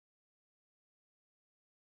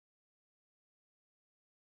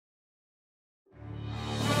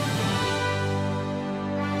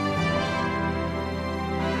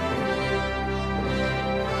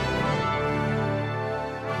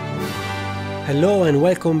Hello and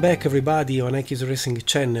welcome back everybody on iKeysRacing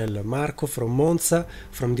channel. Marco from Monza,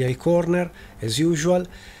 from the iCorner, as usual.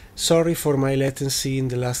 Sorry for my latency in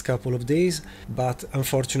the last couple of days, but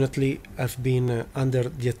unfortunately I've been under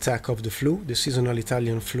the attack of the flu, the seasonal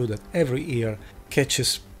Italian flu that every year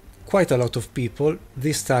catches quite a lot of people.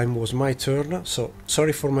 This time was my turn, so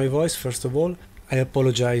sorry for my voice first of all. I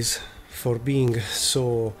apologize for being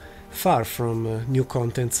so far from new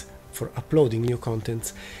contents, for uploading new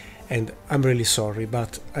contents. And I'm really sorry,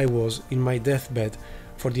 but I was in my deathbed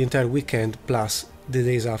for the entire weekend, plus the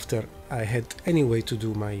days after I had anyway to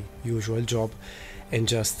do my usual job, and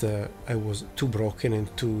just I was too broken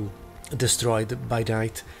and too destroyed by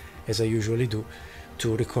night, as I usually do,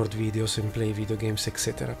 to record videos and play video games,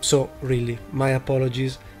 etc. So really, my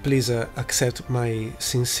apologies. Please accept my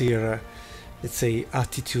sincere, let's say,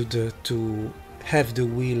 attitude to have the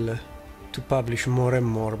will to publish more and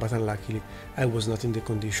more, but unluckily I was not in the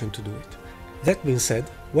condition to do it. That being said,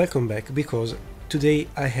 welcome back, because today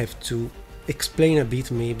I have to explain a bit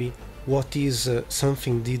maybe what is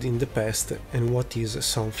something did in the past and what is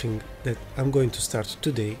something that I'm going to start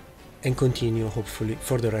today and continue hopefully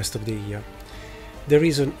for the rest of the year. The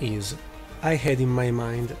reason is I had in my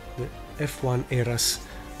mind the F1 eras,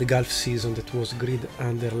 the Gulf season that was grid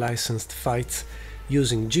under licensed fights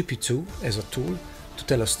using GP2 as a tool to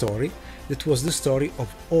tell a story. That was the story of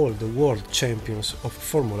all the world champions of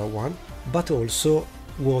Formula 1, but also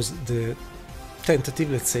was the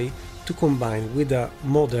tentative, let's say, to combine with a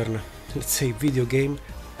modern, let's say, video game,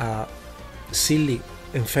 a silly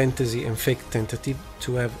and fantasy and fake tentative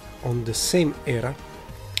to have on the same era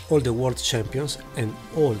all the world champions and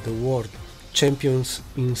all the world champions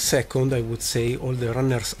in second, I would say, all the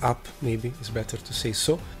runners up, maybe it's better to say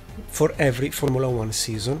so, for every Formula 1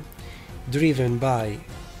 season, driven by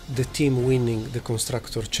the team winning the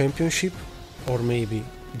Constructor Championship, or maybe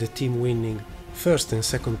the team winning first and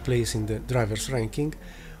second place in the driver's ranking,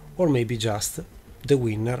 or maybe just the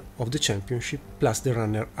winner of the championship plus the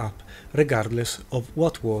runner-up, regardless of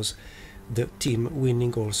what was the team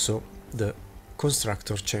winning also the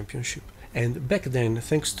Constructor Championship. And back then,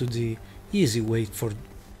 thanks to the easy way for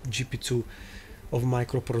GP2 of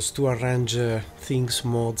Microprose to arrange things,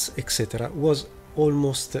 mods, etc., was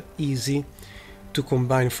almost easy to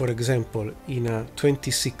combine, for example, in a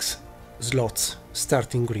 26 slots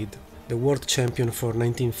starting grid, the world champion for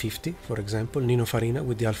 1950, for example, Nino Farina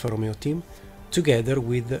with the Alfa Romeo team, together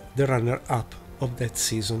with the runner-up of that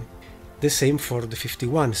season. The same for the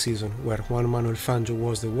 51 season, where Juan Manuel Fangio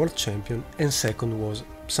was the world champion and second was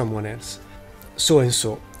someone else. So and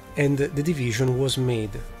so. And the division was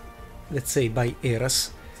made, let's say, by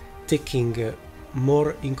eras, taking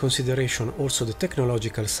more in consideration also the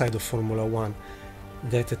technological side of Formula 1,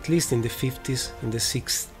 that at least in the 50s, in the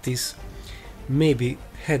 60s, maybe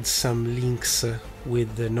had some links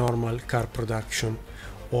with the normal car production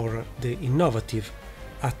or the innovative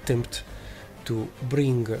attempt to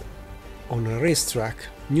bring on a racetrack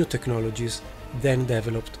new technologies then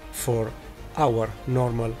developed for our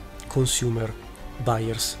normal consumer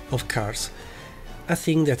buyers of cars. A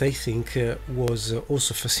thing that I think was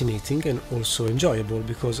also fascinating and also enjoyable,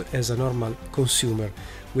 because as a normal consumer,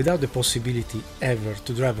 without the possibility ever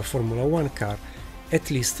to drive a Formula 1 car, at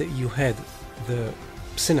least you had the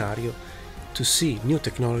scenario to see new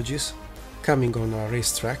technologies coming on a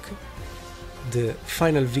racetrack, the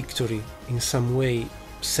final victory in some way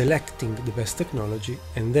selecting the best technology,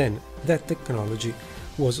 and then that technology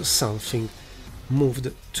was something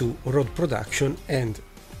moved to road production, and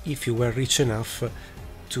if you were rich enough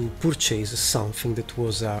to purchase something that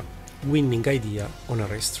was a winning idea on a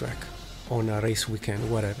racetrack, on a race weekend,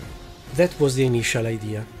 whatever. That was the initial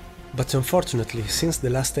idea. But unfortunately, since the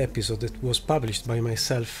last episode that was published by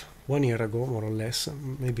myself 1 year ago, more or less,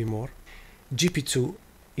 maybe more, GP2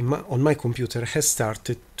 on my computer has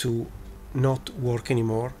started to not work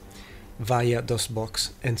anymore via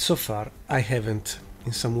DOSBox, and so far I haven't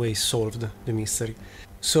in some way solved the mystery.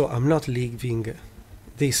 So I'm not leaving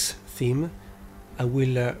this theme. I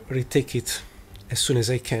will retake it as soon as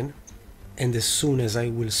I can, and as soon as I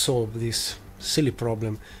will solve this silly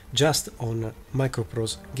problem just on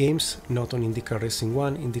Microprose games, not on IndyCar Racing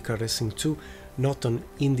 1, IndyCar Racing 2, not on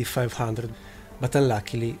Indy 500, but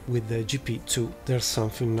unluckily with the GP2 there's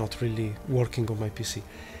something not really working on my PC,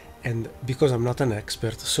 and because I'm not an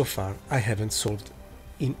expert so far I haven't solved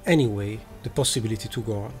in any way the possibility to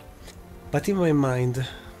go on. But in my mind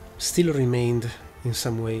still remained in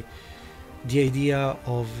some way the idea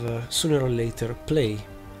of sooner or later play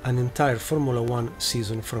an entire Formula 1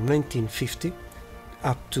 season from 1950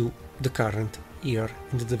 up to the current year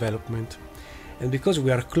in the development, And because we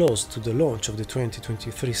are close to the launch of the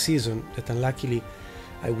 2023 season, that unluckily,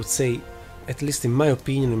 I would say, at least in my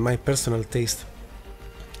opinion, in my personal taste,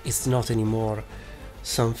 it's not anymore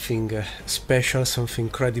something special, something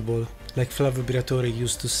credible. Like Flavio Briatore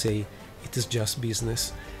used to say, it is just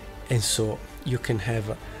business. And so you can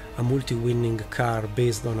have a multi-winning car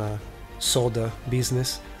based on a soda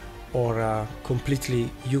business, or a completely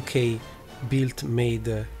UK built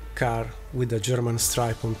made car with a German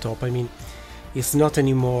stripe on top. I mean, it's not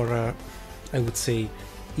anymore, I would say,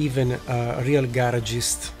 even a real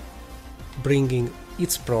garagist bringing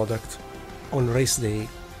its product on race day,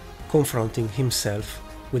 confronting himself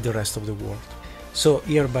with the rest of the world. So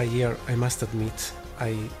year by year, I must admit,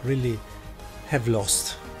 I really have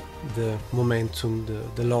lost the momentum,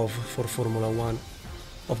 the love for Formula 1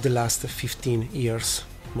 of the last 15 years,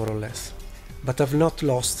 more or less. But I've not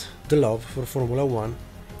lost the love for Formula 1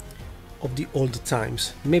 of the old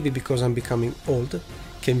times. Maybe because I'm becoming old,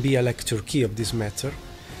 can be a lecture key of this matter,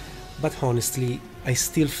 but honestly, I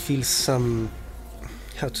still feel some,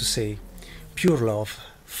 how to say, pure love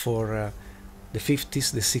for the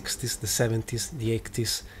 50s, the 60s, the 70s, the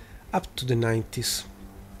 80s, up to the 90s.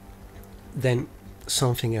 Then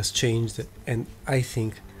something has changed, and I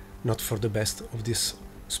think not for the best of this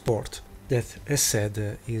sport that, as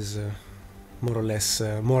said, is more or less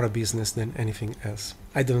more a business than anything else.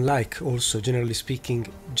 I don't like, also generally speaking,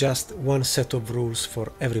 just one set of rules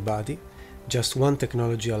for everybody, just one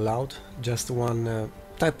technology allowed, just one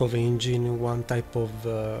type of engine, one type of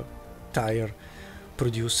tire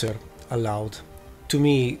producer allowed. To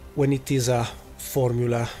me, when it is a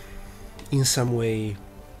formula, in some way,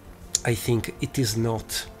 I think it is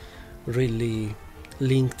not really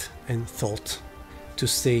linked and thought to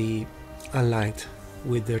stay aligned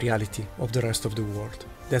with the reality of the rest of the world.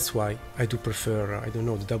 That's why I do prefer, I don't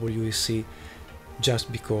know, the WEC,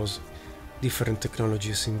 just because different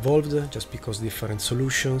technologies involved, just because different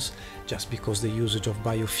solutions, just because the usage of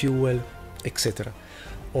biofuel, etc.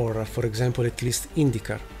 Or, for example, at least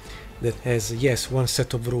IndyCar, that has, yes, one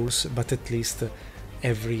set of rules, but at least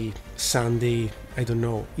every Sunday, I don't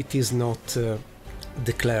know, it is not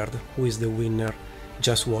declared who is the winner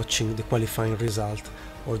just watching the qualifying result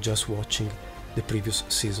or just watching the previous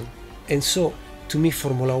season. And so, to me,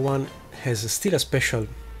 Formula 1 has still a special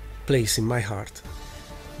place in my heart,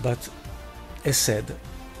 but as said,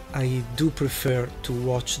 I do prefer to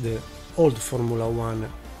watch the old Formula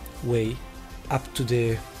 1 way up to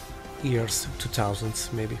the years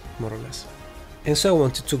 2000s, maybe, more or less. And so I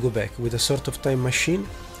wanted to go back with a sort of time machine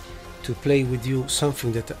to play with you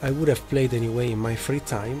something that I would have played anyway in my free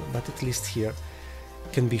time, but at least here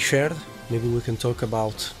can be shared. Maybe we can talk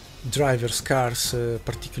about drivers, cars,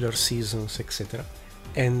 particular seasons, etc.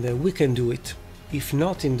 And we can do it, if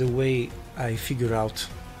not in the way I figured out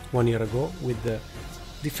 1 year ago, with the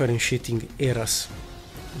differentiating eras,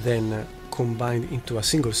 then combined into a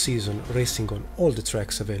single season, racing on all the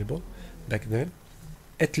tracks available back then.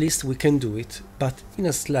 At least we can do it, but in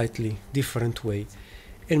a slightly different way,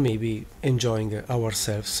 and maybe enjoying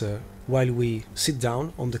ourselves while we sit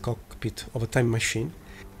down on the cockpit of a time machine,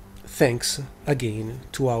 thanks again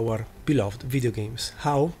to our beloved video games.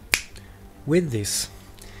 How? With this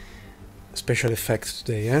special effect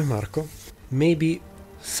today, Marco? Maybe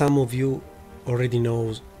some of you already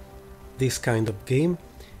know this kind of game,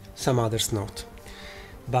 some others not.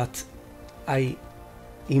 But I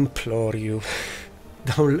implore you,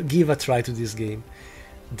 give a try to this game.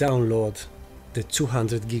 Download the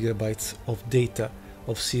 200 gigabytes of data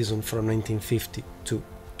of season from 1950 to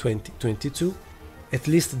 2022. At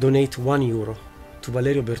least donate €1 to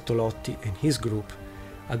Valerio Bertolotti and his group,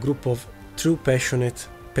 a group of true passionate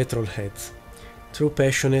petrol heads, true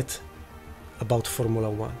passionate about Formula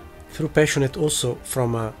 1, true passionate also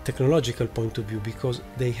from a technological point of view, because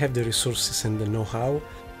they have the resources and the know-how.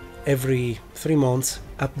 Every 3 months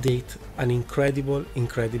update an incredible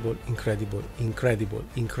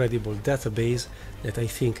database that I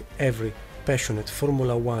think every passionate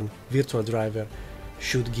Formula 1 virtual driver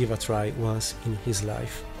should give a try once in his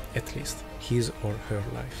life, at least his or her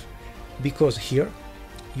life. Because here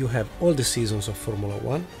you have all the seasons of Formula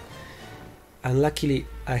 1. Unluckily,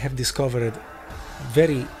 I have discovered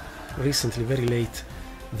very recently, very late,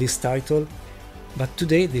 this title, but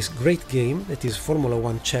today this great game that is Formula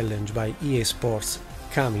 1 Challenge by EA Sports,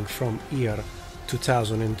 coming from year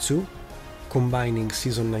 2002, combining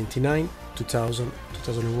season 99, 2000,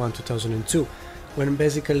 2001, 2002, when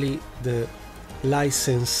basically the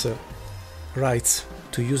license rights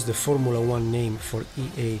to use the Formula 1 name for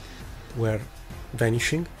EA were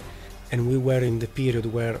vanishing, and we were in the period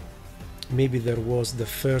where maybe there was the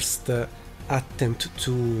first attempt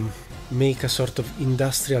to make a sort of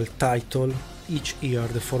industrial title each year,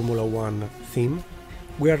 the Formula One theme.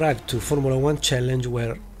 We arrived to Formula One Challenge,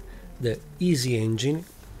 where the easy engine,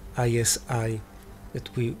 ISI,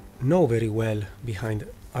 that we know very well behind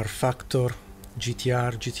R-Factor,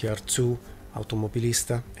 GTR, GTR2,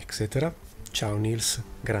 Automobilista, etc. Ciao Nils,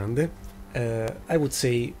 grande. I would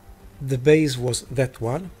say the base was that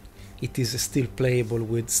one. It is still playable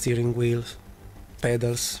with steering wheels,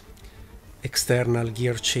 pedals, external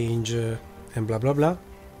gear change, and blah blah blah,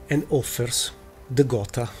 and offers the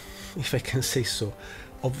gotha, if I can say so,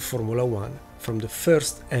 of Formula One from the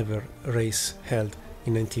first ever race held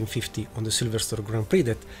in 1950 on the Silverstone Grand Prix,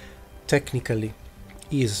 that technically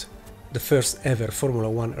is the first ever Formula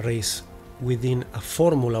One race within a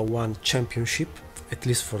Formula One championship, at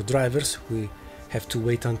least for drivers. We have to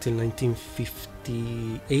wait until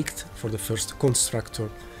 1958 for the first constructor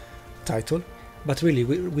title. But really,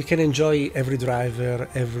 we can enjoy every driver,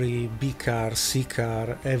 every B car, C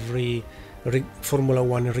car, every Formula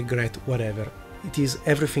One regret, whatever. It is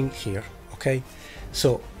everything here, okay?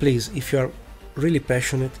 So please, if you are really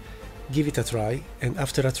passionate, give it a try, and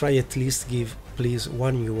after a try at least give please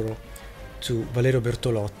 €1 to Valerio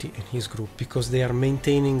Bertolotti and his group, because they are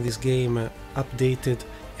maintaining this game updated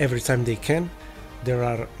every time they can. There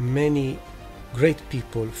are many great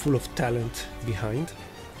people full of talent behind,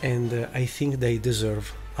 and I think they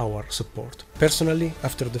deserve our support. Personally,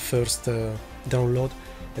 after the first download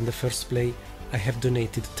and the first play, I have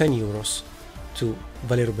donated €10 to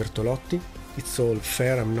Valerio Bertolotti. It's all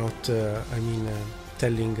fair. I'm not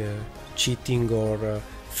telling cheating or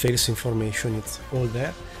false information. It's all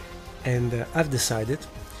there, and I've decided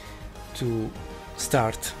to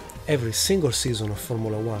start every single season of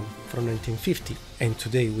Formula One from 1950, and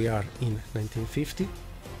today we are in 1950,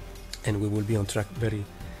 and we will be on track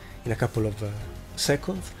in a couple of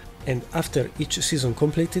seconds. And after each season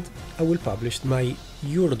completed, I will publish my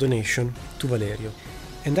euro donation to Valerio.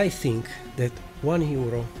 And I think that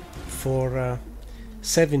 €1 for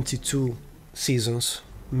 72 seasons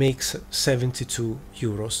makes 72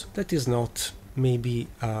 euros. That is not maybe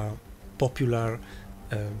a popular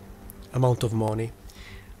amount of money,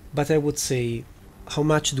 but I would say, how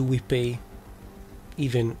much do we pay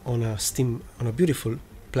even on a Steam, on a beautiful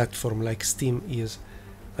platform like Steam is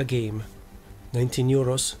a game? 19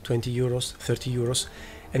 euros, 20 euros, 30 euros,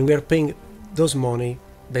 and we are paying those money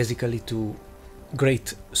basically to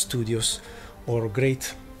great studios or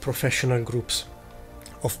great professional groups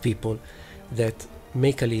of people that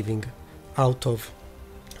make a living out of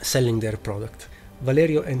selling their product.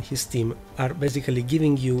 Valerio and his team are basically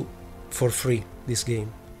giving you for free this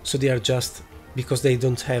game, so they are just, because they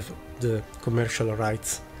don't have the commercial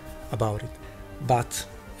rights about it. But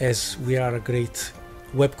as we are a great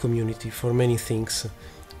web community for many things,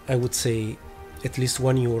 I would say at least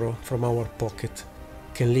 €1 from our pocket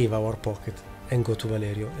can leave our pocket and go to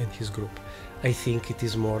Valerio and his group. I think it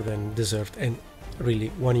is more than deserved, and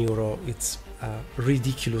really €1, it's a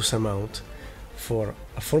ridiculous amount for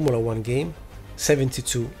a Formula One game.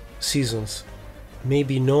 72 seasons,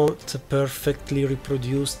 maybe not perfectly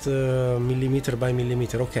reproduced millimeter by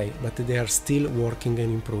millimeter, okay, but they are still working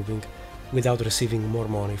and improving without receiving more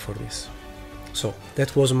money for this. So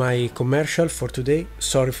that was my commercial for today.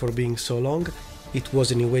 Sorry for being so long. It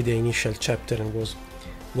was anyway the initial chapter and was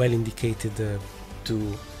well indicated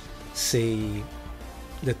to say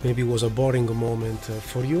that maybe was a boring moment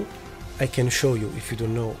for you. I can show you, if you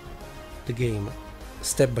don't know the game,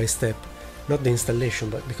 step by step, not the installation,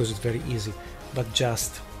 but because it's very easy, but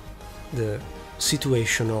just the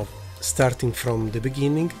situation of starting from the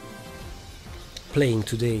beginning, playing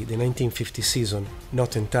today the 1950 season,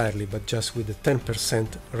 not entirely, but just with the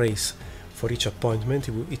 10% race for each appointment.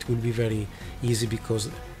 It will be very easy because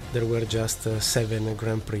there were just 7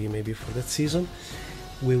 Grand Prix maybe for that season.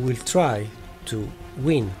 We will try to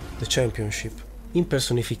win the championship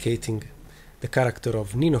impersonating the character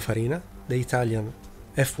of Nino Farina, the Italian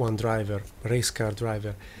F1 driver, race car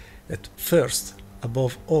driver, that first,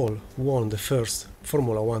 above all, won the first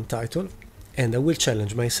Formula One title, and I will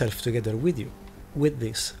challenge myself together with you with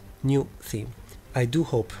this new theme. I do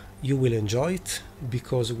hope you will enjoy it,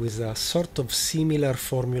 because with a sort of similar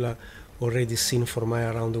formula already seen for my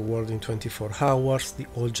Around the World in 24 Hours, the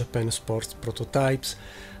All Japan Sports prototypes,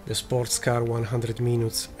 the Sports Car 100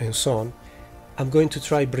 Minutes, and so on, I'm going to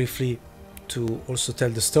try briefly to also tell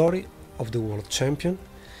the story of the world champion,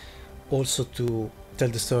 also to tell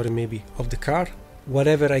the story maybe of the car,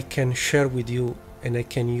 whatever I can share with you and I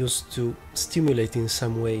can use to stimulate in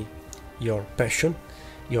some way your passion,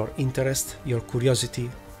 your interest, your curiosity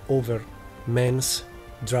over men's,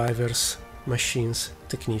 drivers, machines,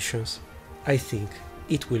 technicians. I think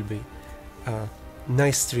it will be a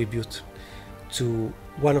nice tribute to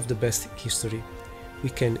one of the best history we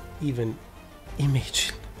can even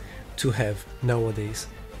imagine to have nowadays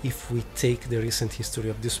if we take the recent history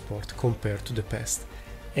of the sport compared to the past.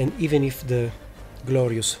 And even if the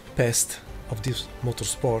glorious past of this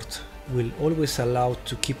motorsport will always allow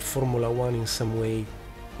to keep Formula 1 in some way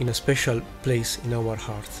in a special place in our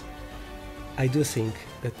hearts, I do think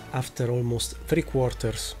that after almost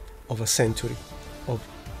 3/4 of a century of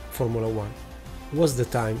Formula 1 was the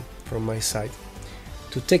time from my side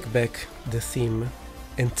to take back the theme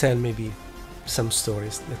and tell maybe some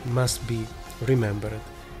stories that must be remembered,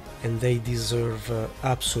 and they deserve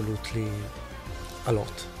absolutely a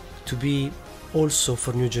lot to be also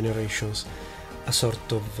for new generations a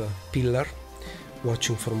sort of pillar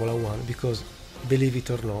watching Formula 1, because believe it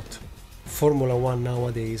or not, Formula 1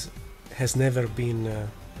 nowadays has never been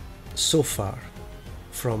so far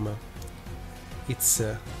from its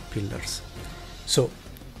pillars. So,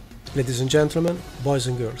 ladies and gentlemen, boys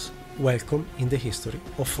and girls, welcome in the history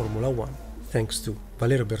of Formula 1. Thanks to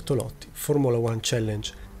Valerio Bertolotti, Formula 1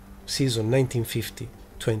 Challenge season 1950,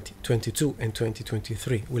 2022 and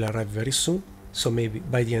 2023 will arrive very soon, so maybe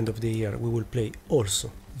by the end of the year we will play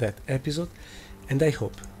also that episode, and I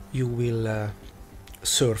hope you will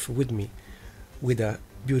surf with me with a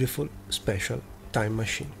beautiful special time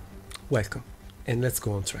machine. Welcome, and let's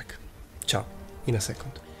go on track. Ciao, in a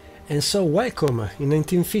second. And so welcome in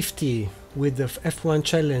 1950 with the F1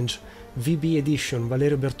 Challenge VB edition,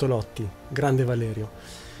 Valerio Bertolotti, Grande Valerio,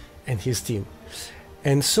 and his team.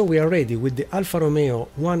 And so we are ready with the Alfa Romeo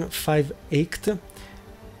 158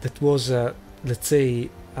 that was, let's say,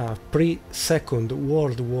 a pre-Second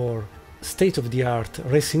World War state-of-the-art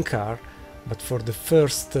racing car, but for the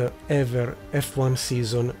first ever F1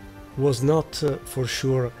 season was not for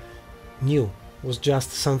sure new, was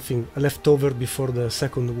just something left over before the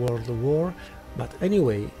Second World War, but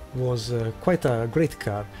anyway was quite a great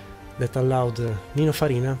car that allowed Nino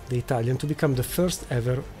Farina, the Italian, to become the first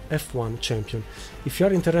ever F1 champion. If you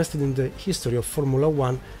are interested in the history of Formula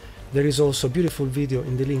 1, there is also a beautiful video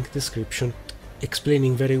in the link description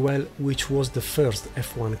explaining very well which was the first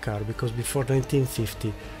F1 car, because before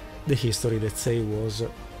 1950 the history, let's say, was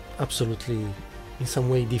absolutely in some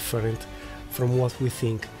way different from what we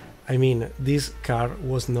think. I mean, this car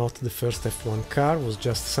was not the first F1 car, was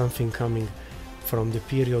just something coming from the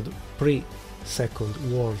period pre-Second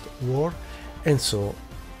World War, and so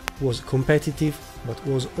was competitive, but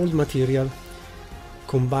was old material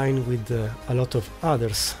combined with a lot of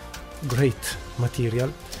others great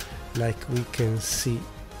material, like we can see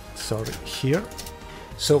here.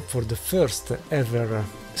 So for the first ever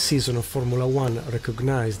season of Formula 1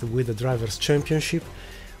 recognized with the Drivers' Championship,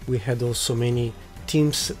 we had also many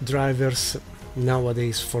teams, drivers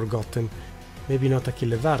nowadays forgotten. Maybe not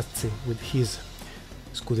Achille Varzi with his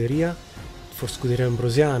Scuderia, for Scuderia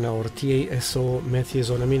Ambrosiana or TASO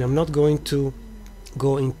Meteison. I mean, I'm not going to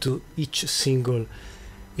go into each single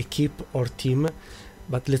equipe or team,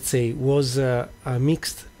 but let's say was a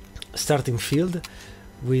mixed starting field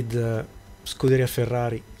with Scuderia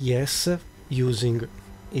Ferrari, yes, using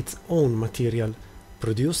its own material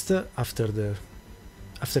produced after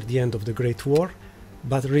the end of the Great War,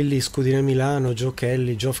 but really Scuderia Milano, Joe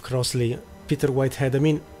Kelly, Geoff Crossley, Peter Whitehead, I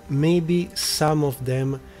mean, maybe some of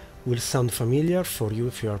them will sound familiar for you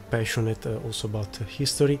if you are passionate also about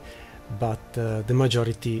history, but the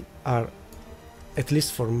majority are, at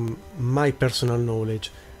least for my personal knowledge,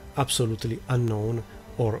 absolutely unknown,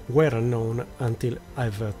 or were unknown until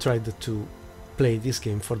I've tried to play this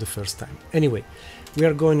game for the first time. Anyway, we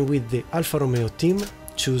are going with the Alfa Romeo team,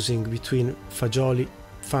 choosing between Fagioli,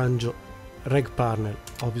 Fangio, Reg Parnell,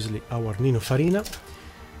 obviously our Nino Farina.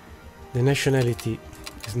 The nationality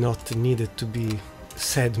is not needed to be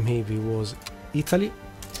said, maybe was Italy.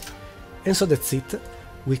 And so that's it.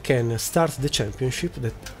 We can start the championship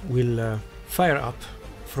that will fire up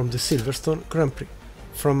from the Silverstone Grand Prix.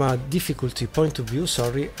 From a difficulty point of view,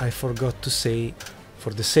 sorry, I forgot to say,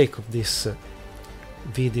 for the sake of this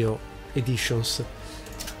video editions,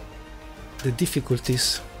 the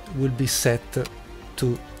difficulties will be set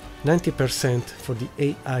to 90% for the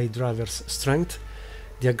AI driver's strength,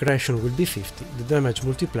 the aggression will be 50, the damage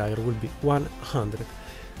multiplier will be 100.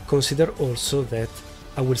 Consider also that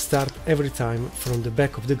I will start every time from the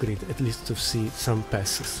back of the grid, at least to see some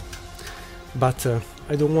passes. But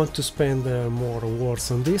I don't want to spend more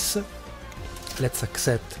words on this. Let's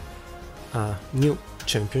accept a new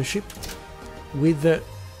championship with the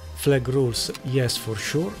flag rules, yes, for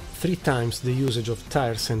sure, 3 times the usage of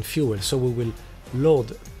tires and fuel, so we will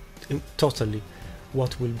load totally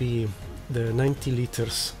what will be the 90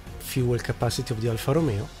 liters fuel capacity of the Alfa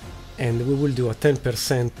Romeo, and we will do a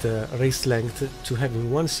 10% race length to have in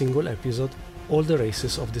one single episode all the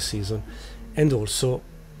races of the season. And also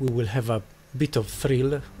we will have a bit of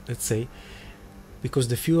thrill, let's say, because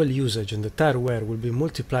the fuel usage and the tire wear will be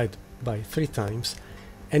multiplied by 3 times,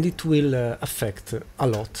 and it will affect a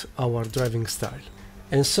lot our driving style.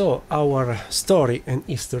 And so our story and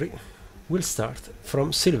history will start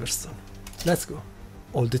from Silverstone. Let's go.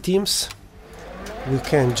 All the teams, we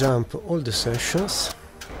can jump all the sessions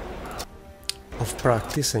of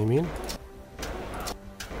practice, I mean.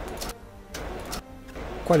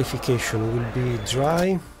 Qualification will be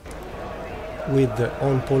dry, with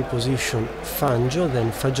on pole position Fangio,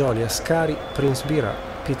 then Fagioli, Ascari, Prince Bira,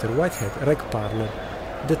 Peter Whitehead, Reg Parner,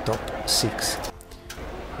 the top 6.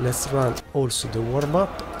 Let's run also the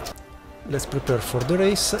warm-up. Let's prepare for the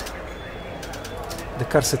race. The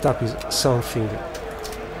car setup is something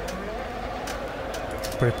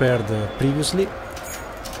prepared previously.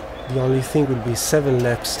 The only thing will be 7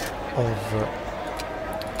 laps of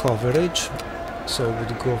coverage, so I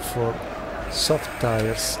would go for soft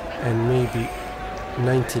tires and maybe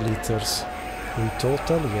 90 liters in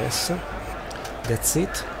total. Yes, that's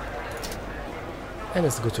it, and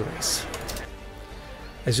let's go to race.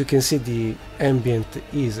 As you can see, the ambient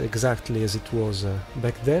is exactly as it was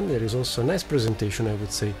back then. There is also a nice presentation, I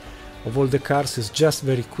would say, of all the cars. It's just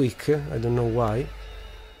very quick, I don't know why.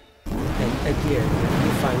 And at the end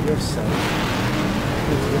you find yourself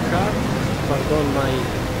into the car. Pardon my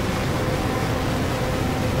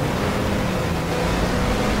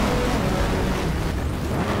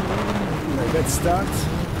bad start.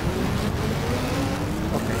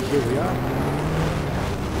 Okay, here we are.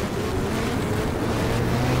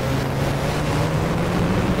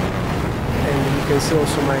 And you can see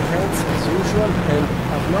also my hands as usual, and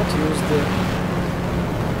I've not used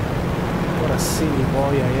what a silly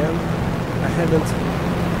boy I am. I haven't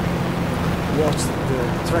watched the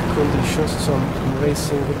track conditions, so I'm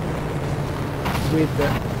racing with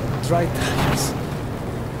dry tires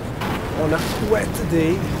on a wet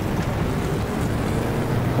day,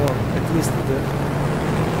 or at least the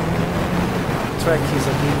track is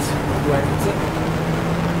a bit wet,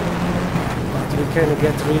 but we can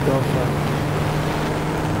get rid of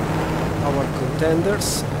our contenders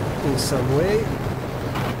in some way.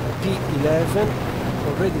 P11,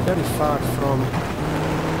 already very far from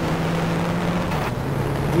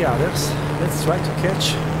the others. Let's try to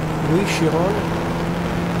catch Louis Chiron,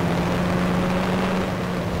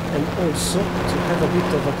 and also to have a bit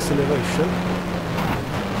of acceleration.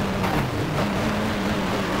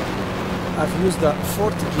 I've used a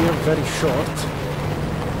 4th gear very short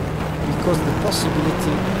because the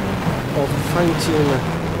possibility of fine-tune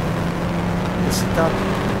the setup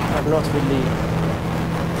are not really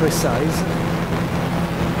precise.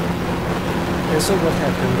 And so what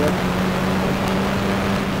happened?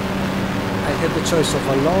 I had the choice of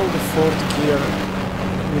a long 4th gear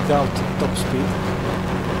without top speed,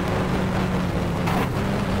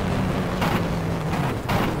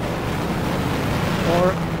 or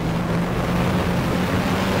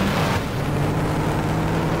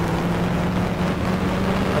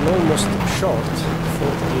an almost short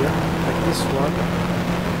 4th gear like this one,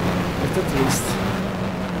 but at least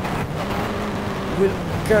will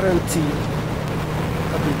guarantee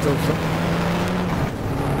a bit of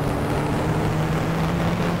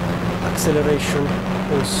acceleration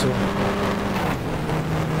also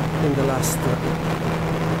in the last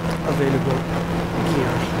available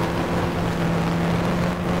gear.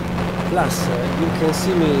 Plus you can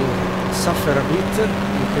see me suffer a bit.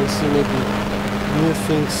 You can see maybe new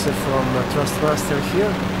things from Thrustmaster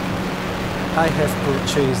here. I have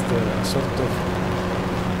purchased a sort of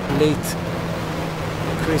late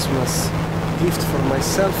Christmas gift for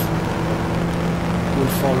myself.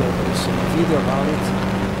 Will follow also a video about it.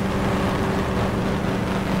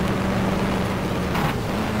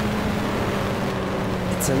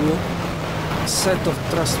 It's a new set of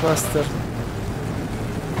Thrustmaster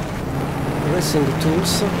racing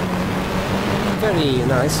tools. Very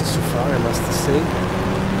nice so far, I must say,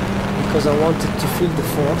 because I wanted to feel the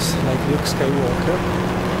force like Luke Skywalker,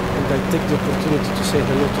 and I take the opportunity to say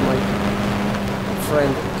hello to my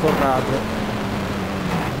friend Corrado,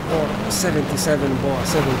 or 77 Boa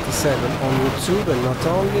 77 on YouTube, and not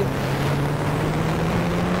only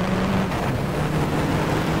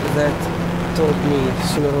that, told me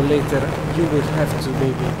sooner or later you will have to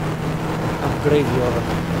maybe upgrade your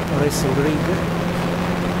racing rig,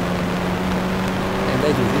 and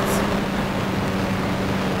I did it.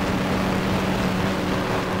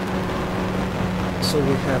 So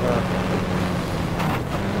we have a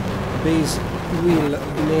base wheel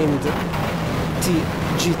named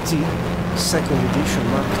GT second edition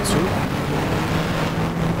Mark II,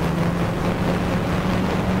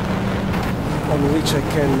 on which I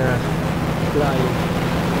can apply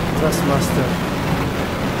thrustmaster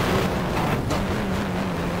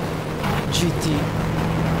GT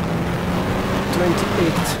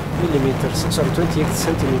 28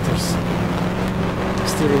 centimeters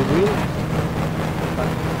steering wheel, but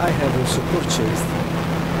I have also purchased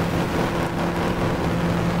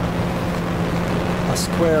a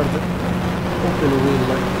squared open wheel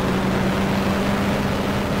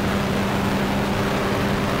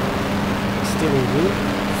steering wheel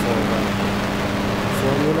for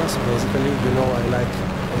formulas. Basically, you know, I like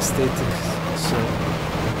aesthetics, so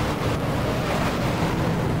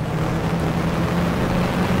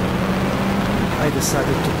I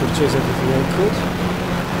decided to purchase everything I could,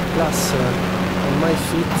 plus on my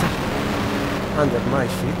feet, under my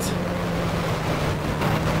feet,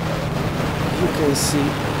 you can see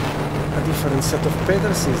a different set of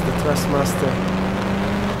pedals. Is the Thrustmaster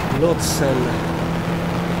load cell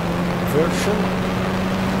version,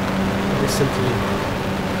 recently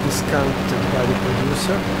discounted by the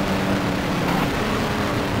producer.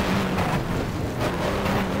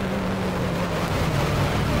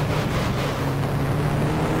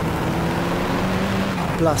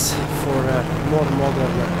 Plus, for more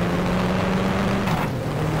modern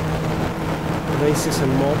races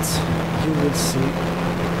and mods, you will see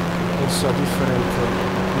also a different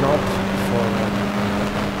knob for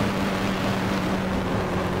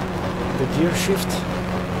the gear shift,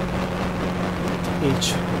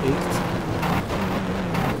 H8.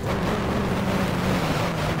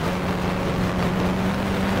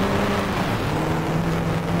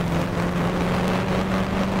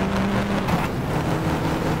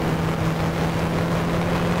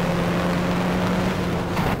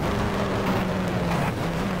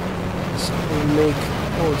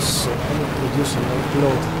 Also, I will produce and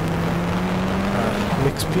upload an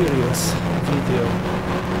experience video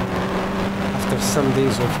after some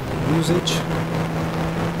days of usage.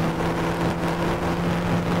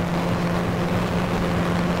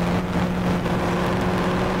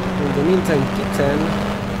 In the meantime, P10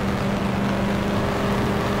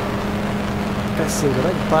 passing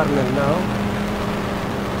red panel now.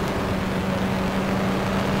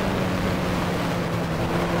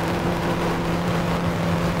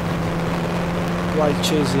 While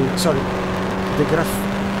chasing, sorry, the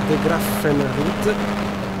Grafenried,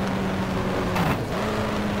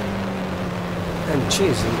 and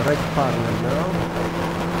chasing red partner now.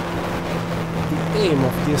 The aim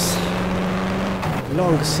of this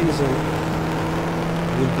long season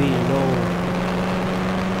will be, you know,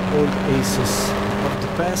 old aces of the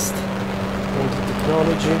past, old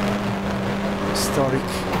technology, historic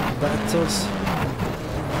battles.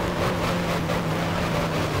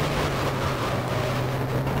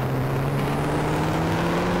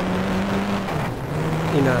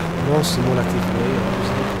 In a non-simulative way,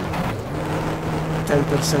 obviously. 10%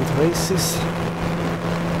 races,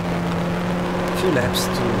 few laps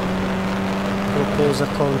to propose a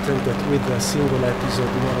content that with a single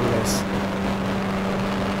episode, more or less,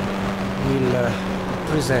 will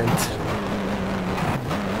present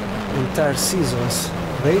entire seasons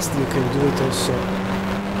raced. You can do it also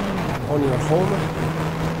on your home,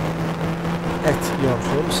 at your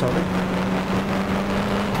home, sorry.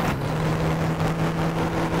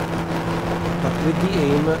 With the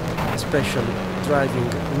aim, especially driving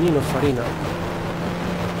Nino Farina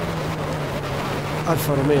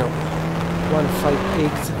Alfa Romeo 158,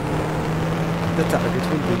 the target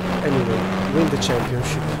will be, anyway, win the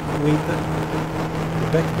championship with the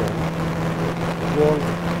backbone world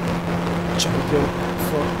champion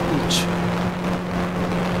for each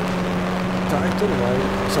title,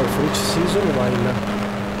 for each season, while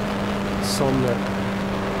Sommer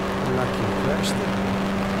lucky crashed.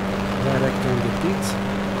 Directing the pit.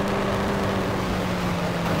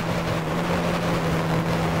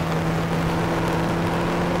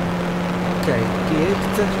 Okay, P8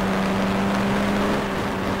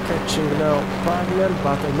 catching now parallel,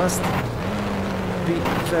 but I must be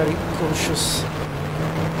very cautious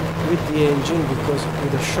with the engine, because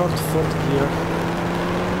with a short fourth gear,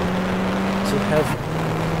 to have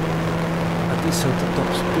a decent top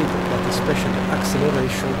speed, but especially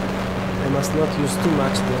acceleration, I must not use too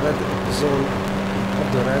much the red zone of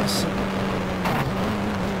the revs,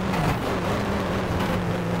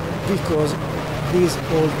 because these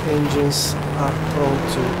old engines are prone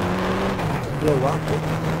to blow up.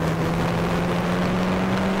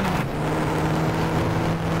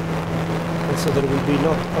 And so there will be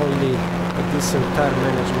not only a decent tire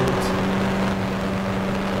management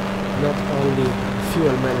not only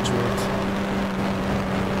fuel management.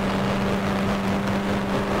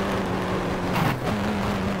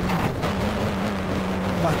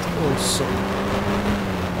 But also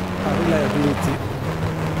reliability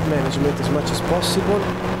management as much as possible.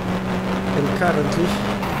 And currently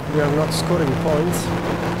we are not scoring points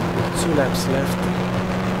with 2 laps left,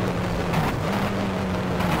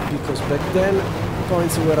 because back then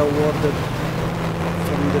points were awarded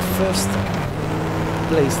from the first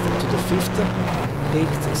place to the 5th,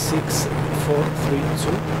 8, 6, 4, 3, 2.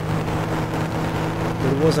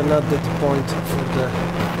 There was an added point for the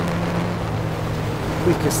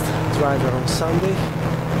quickest driver on Sunday.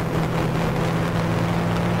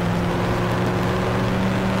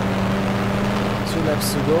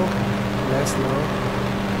 Laps to go, less now.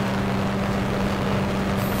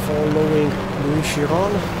 Following Louis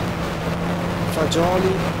Chiron,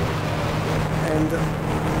 Fagioli, and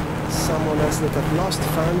someone else that I've lost,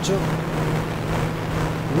 Fangio.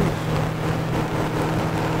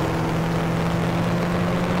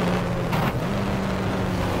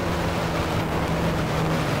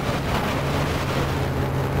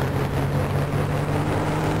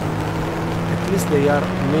 At least they are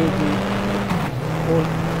maybe all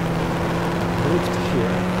grouped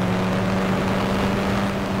here.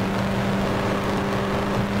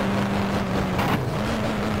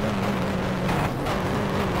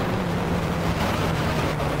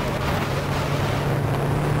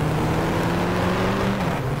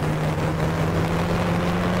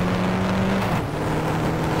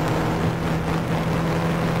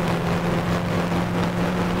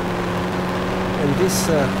 And this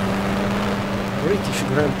British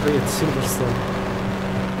Grand Prix at Silverstone,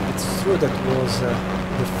 it's true that was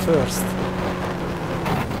the first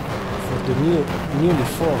for the newly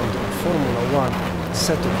formed Formula 1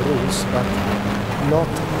 set of rules, but not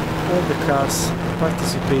all the cars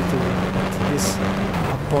participating at this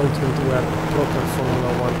appointment were proper Formula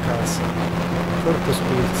 1 cars,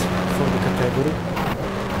 purpose-built for the category.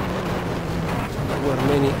 There were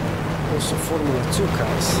many also Formula 2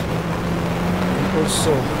 cars, and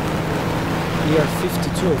also year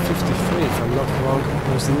 52 and 53, if I'm not wrong,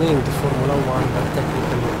 was named Formula 1, but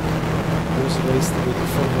technically was raced with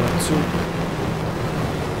Formula 2.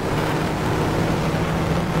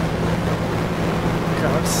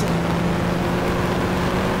 Cars.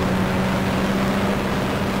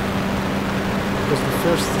 Because the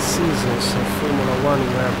first seasons of Formula 1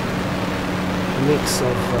 were a mix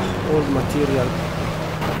of old material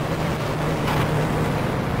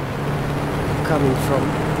coming from the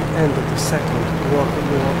end of the Second World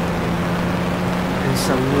War and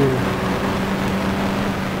some new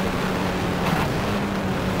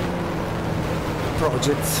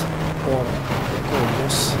projects or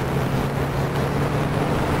combos.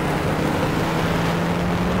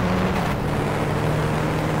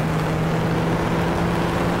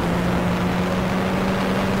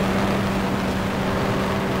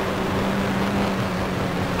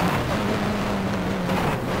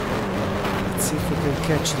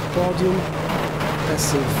 Catch the podium,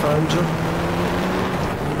 passing Fangio.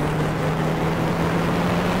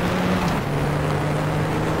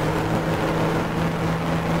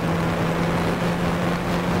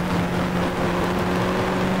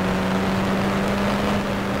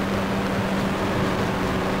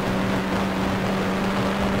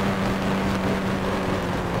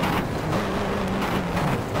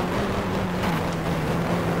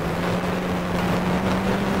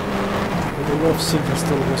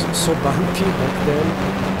 Silverstone was so bumpy back then.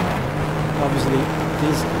 Obviously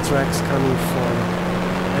these tracks coming from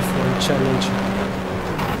F1 Challenge.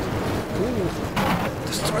 Ooh,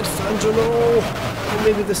 destroyed Fangio, no! He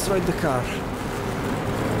maybe destroyed the car.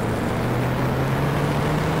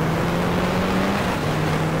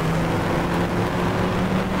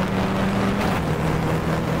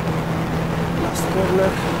 Last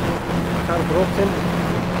corner, car broken.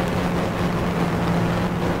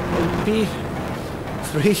 And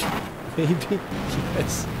P3, maybe,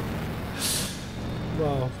 yes.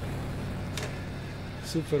 Wow,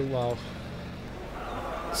 super wow.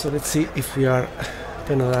 So let's see if we are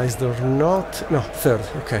penalized or not. No, third,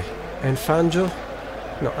 okay. And Fangio,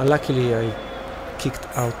 no, unluckily I kicked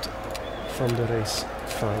out from the race.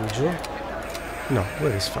 Fangio, no,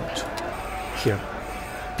 where is Fangio? Here,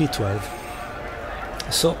 P12.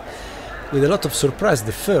 So, with a lot of surprise,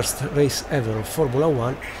 the first race ever of Formula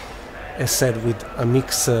 1, as said, with a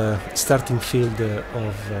mixed starting field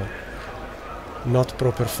of not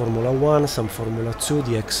proper Formula 1, some Formula 2,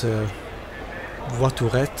 the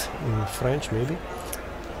ex-voiturette in French maybe,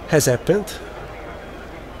 has happened,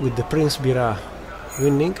 with the Prince Bira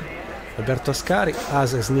winning, Alberto Ascari,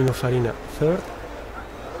 as as Nino Farina third,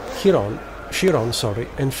 Chiron,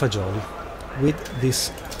 and Fagioli. With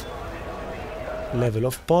this level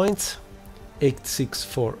of points,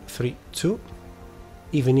 86432,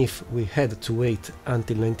 even if we had to wait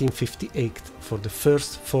until 1958 for the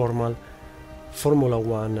first formal Formula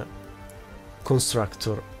 1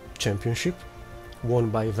 Constructor Championship,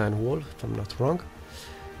 won by Van Wall, if I'm not wrong.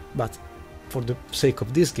 But for the sake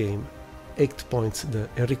of this game, 8 points the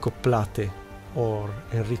Enrico Plate or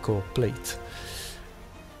Enrico Plate.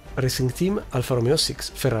 Racing team Alfa Romeo 6,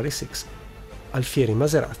 Ferrari 6, Alfieri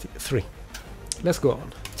Maserati 3. Let's go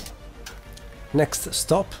on. Next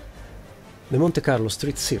stop, the Monte Carlo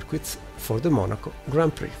street circuits for the Monaco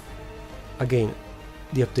Grand Prix. Again,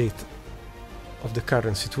 the update of the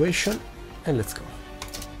current situation, and let's go.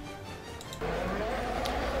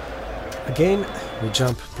 Again, we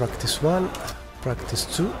jump practice 1, practice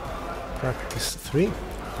 2, practice 3,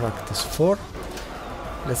 practice 4.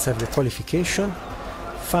 Let's have the qualification.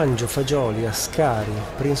 Fangio, Fagioli,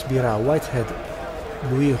 Ascari, Prince Bira, Whitehead,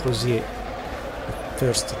 Louis Rosier,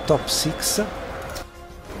 first top 6.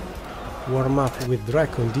 Warm up with dry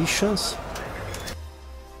conditions.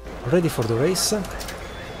 Ready for the race.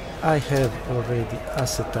 I have already a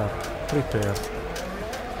setup prepared,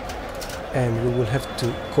 and we will have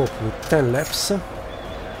to cope with 10 laps.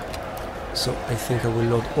 So I think I will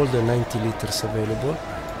load all the 90 liters available.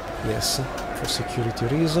 Yes, for security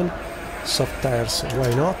reason. Soft tires,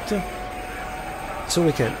 why not? So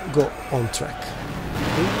we can go on track.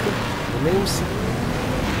 Pick the names,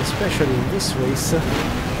 especially in this race. I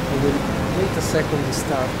will wait a second to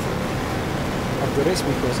start of the race,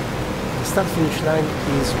 because the start finish line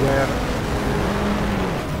is where,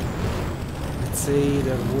 let's say,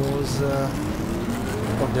 there was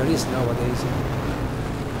or there is nowadays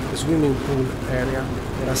a swimming pool area,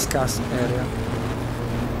 the Raskas area,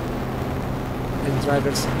 and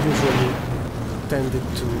drivers usually tended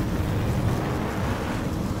to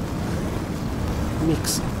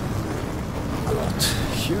mix a lot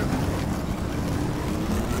here.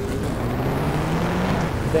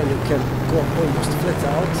 Then you can go almost flat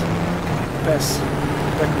out, pass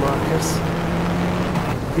back markers.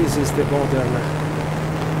 This is the modern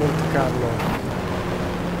Monte Carlo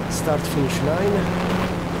start-finish line.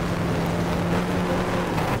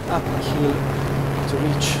 Uphill to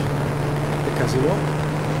reach the casino.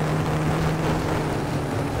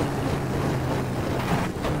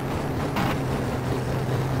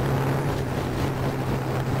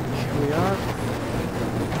 Here we are.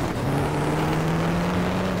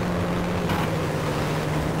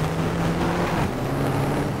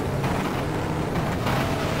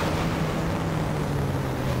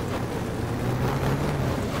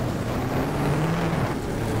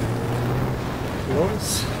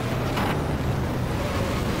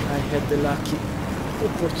 I had the lucky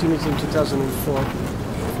opportunity in 2004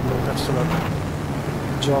 for my personal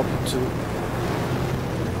job to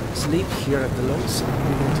sleep here at the Lots in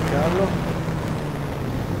Monte Carlo.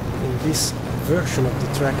 In this version of the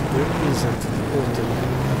track there isn't the hotel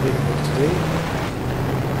available today.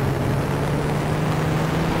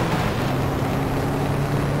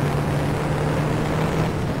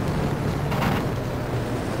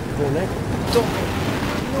 Bonetto,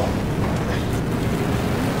 no,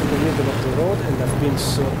 in the middle of the road, and I've been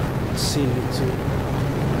so silly to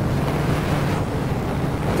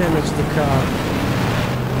damage the car.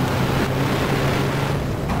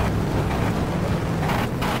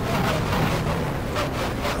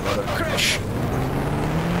 Another crash.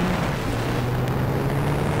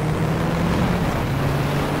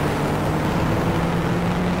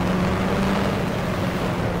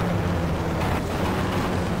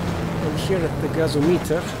 Here at the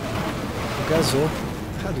gasometer, gazo,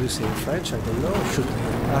 how do you say in French? I don't know. Should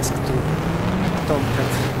ask to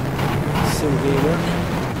Tomcat Sim Gamer.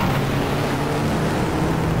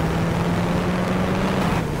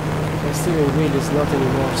 The steering wheel is not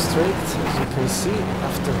anymore straight, as you can see,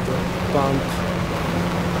 after the bump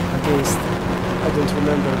against, I don't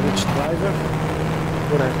remember which driver,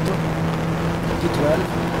 Bonetto,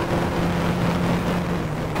 T12.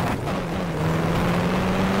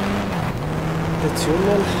 The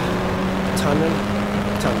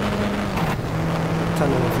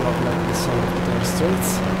tunnel of love, like the song of the Dire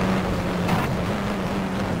Straits.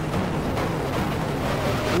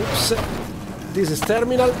 Oops, this is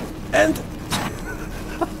terminal, and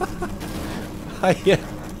I am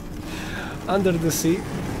under the sea,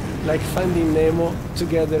 like Finding Nemo,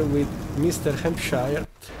 together with Mr. Hampshire.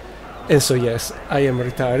 And so yes, I am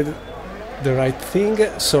retired, the right thing.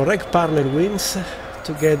 So Reg Parnell wins,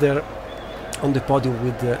 together on the podium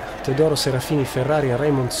with Teodoro Serafini Ferrari and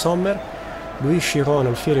Raymond Sommer, Luis Chiron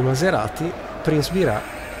Alfieri Maserati, Prince Bira,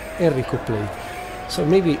 Enrico Plate. So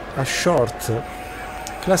maybe a short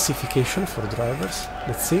classification for drivers.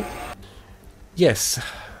 Let's see. Yes,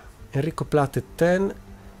 Enrico Plate 10,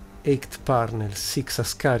 8 Parnell, 6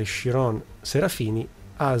 Ascari, Chiron, Serafini,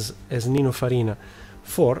 as Nino Farina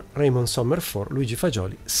 4, Raymond Sommer 4, Luigi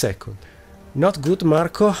Fagioli 2nd. Not good,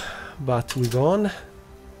 Marco, but we go on.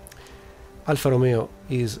 Alfa Romeo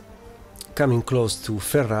is coming close to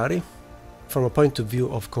Ferrari from a point of view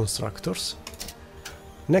of constructors.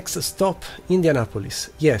 Next stop, Indianapolis.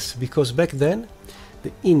 Yes, because back then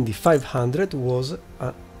the Indy 500 was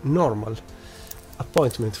a normal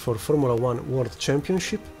appointment for Formula 1 World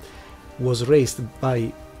Championship, was raced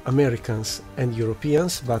by Americans and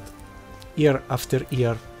Europeans, but year after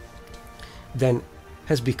year then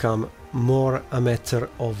has become more a matter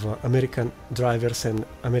of American drivers and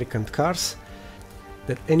American cars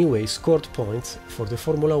that anyway scored points for the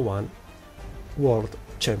Formula 1 World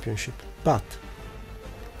Championship. But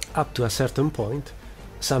up to a certain point,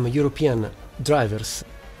 some European drivers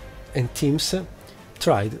and teams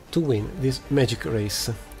tried to win this magic race.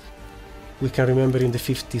 We can remember in the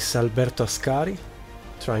 50s Alberto Ascari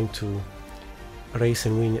trying to race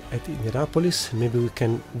and win at Indianapolis. Maybe we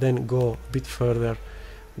can then go a bit further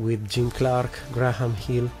with Jim Clark, Graham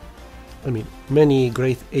Hill. I mean, many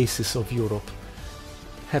great aces of Europe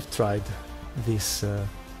have tried this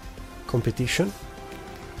competition.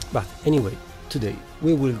 But anyway, today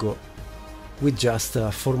we will go with just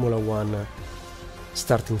a Formula 1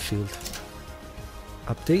 starting field.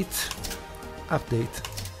 Update,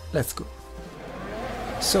 let's go.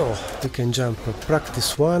 So we can jump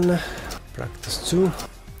practice 1, practice 2,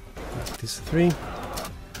 practice 3,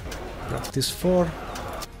 practice 4,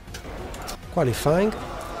 qualifying,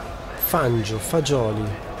 Fangio, Fagioli,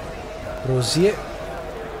 Rosier,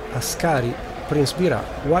 Ascari, Prince Bira,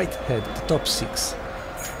 Whitehead, the top 6.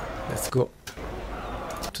 Let's go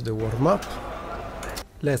to the warm-up,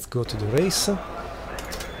 let's go to the race.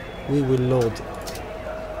 We will load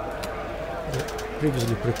the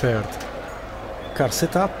previously prepared car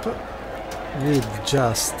setup with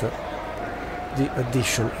just the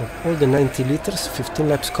addition of all the 90 liters, 15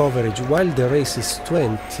 laps coverage, while the race is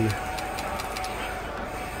 20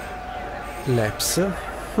 laps.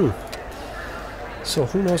 So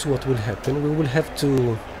who knows what will happen. We will have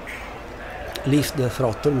to lift the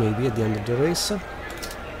throttle maybe at the end of the race.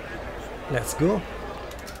 Let's go.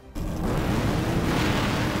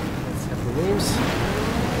 Let's have the names.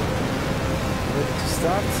 Ready to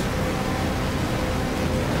start.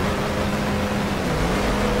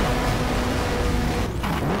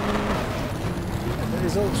 The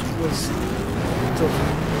result was a bit of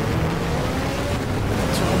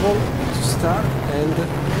trouble to start, and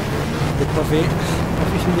the pavé of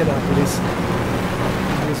Indianapolis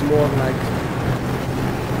is more like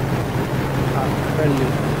a rally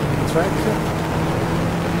track.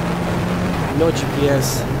 No GPS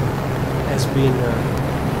has been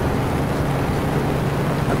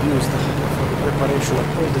abused for the preparation of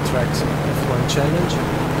all the tracks of F1 Challenge.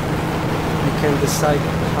 You can decide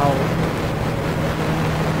how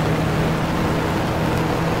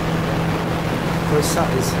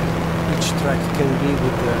precise each track can be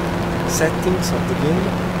with the settings of the game.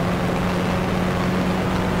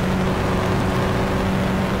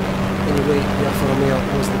 Anyway, the Alfa Romeo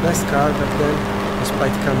was the best car back then,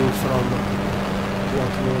 despite coming from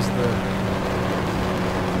what was the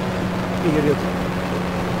period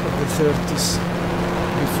of the 30s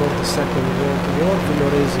before the Second World War.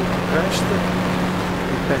 Villoresi crashed,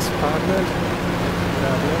 we passed Parnell,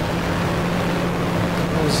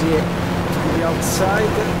 Rosier to the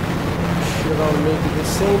outside, Chiron maybe the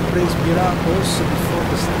same, Prince Bira also before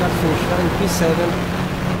the start finish line, P7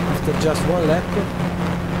 after just one lap.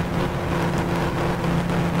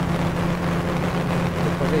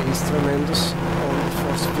 Is tremendous on the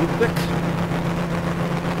force feedback.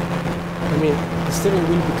 I mean, the steering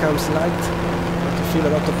wheel becomes light, but you feel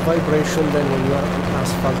a lot of vibration. Then when you are on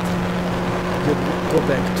asphalt, you go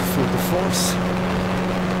back to feel the force.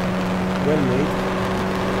 Well made.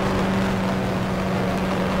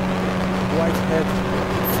 Whitehead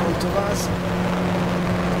in front of us.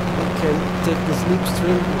 We can take the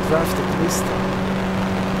slipstream, draft at least.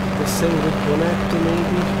 The same with Bonetto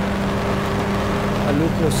maybe. A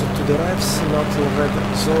look closer to the revs, not in red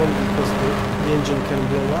zone because the engine can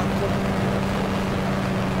blow up.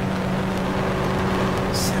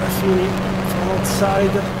 Serafini from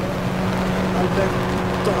outside,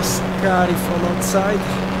 Alberto Ascari from outside.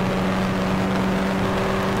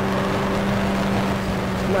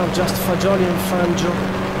 Now just Fagioli and Fangio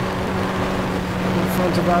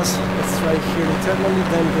front of us. Let's try here internally,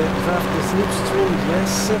 then the draft the slipstream,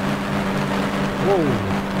 yes. Whoa!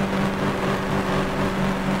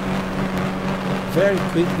 Very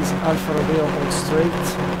quick this Alfa Romeo on straight.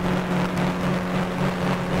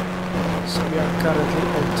 So we are currently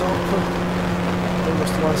on top,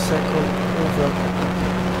 almost 1 second over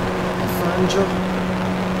Fangio.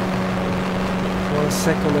 1.5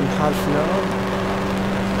 seconds now.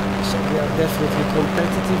 So we are definitely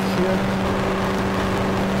competitive here.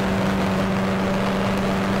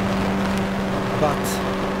 But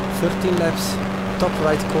 13 laps, top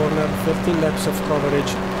right corner, 13 laps of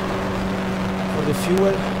coverage for the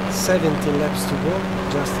fuel, 17 laps to go,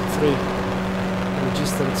 just 3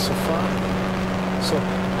 registered so far. So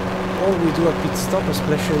or we do a pit stop, a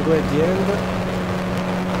splash and go at the end,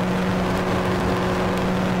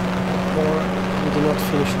 or we do not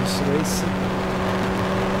finish this race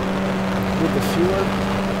with the fuel.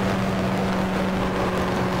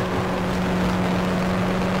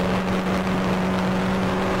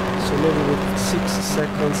 So maybe with 6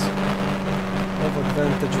 seconds of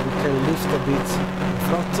advantage we can lift a bit the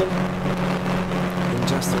throttle and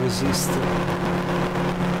just resist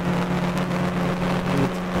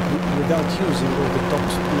without using all the top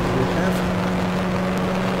speed we have.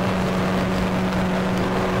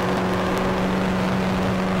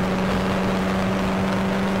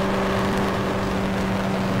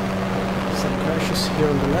 Some crashes here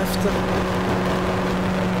on the left.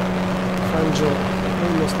 Fangio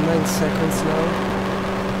almost 9 seconds now.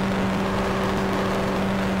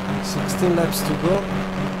 16 laps to go.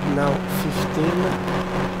 Now 15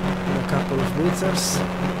 in a couple of meters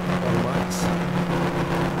or miles.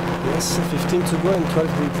 Yes, 15 to go and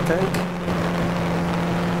 12 with the tank.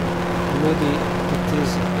 Maybe it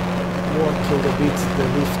is working a bit the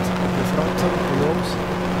lift of the throttle, who knows.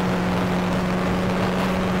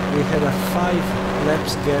 We had a 5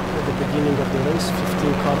 laps gap at the beginning of the race,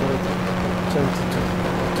 15 covered, 20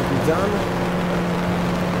 to be done.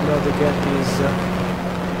 Now the gap is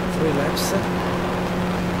 3 laps,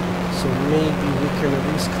 so maybe we can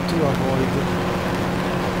risk to avoid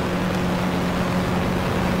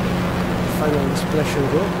final splash and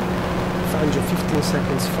go. Fangio 15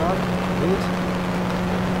 seconds far, good.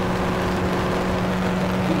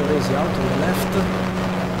 Villoresi out on the left.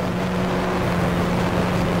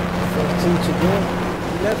 14 to go.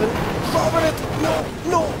 11. Cover it! No!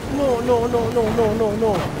 No! No! No! No! No! No! No!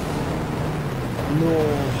 No! No!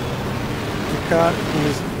 The car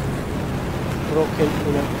is broken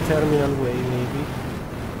in a terminal way, maybe.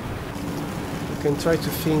 We can try to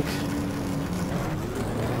think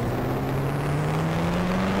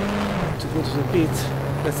go to the pit.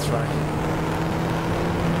 Let's try.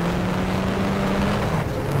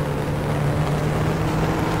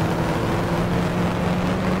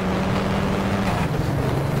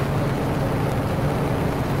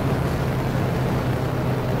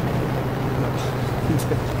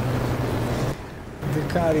 The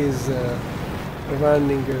car is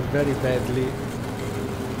running very badly,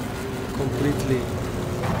 completely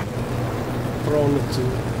prone to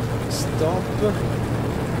stop.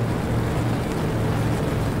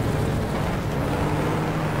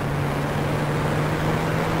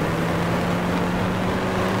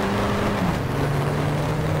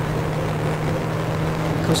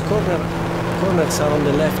 Because corners are on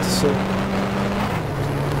the left, so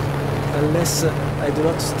unless I do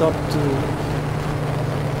not stop to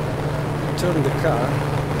turn the car,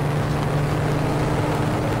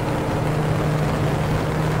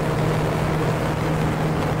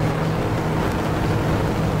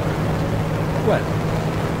 well,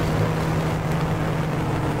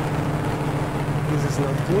 this is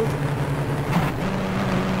not good.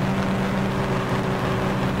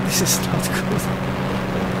 This is not good.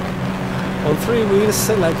 On 3 wheels,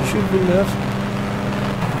 like should be enough.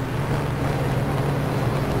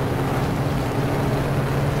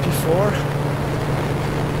 P4.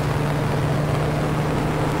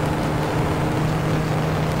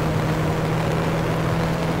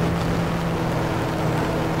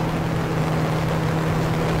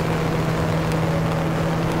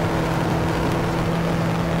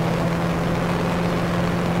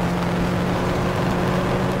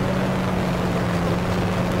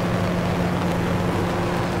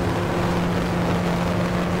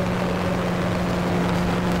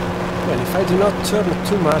 If I do not turn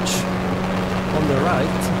too much on the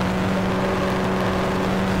right,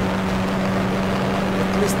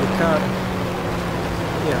 at least the car,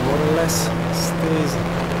 yeah, more or less stays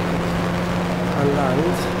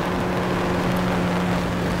aligned.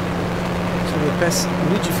 So we pass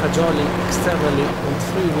Luigi Fagioli externally on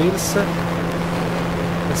 3 wheels.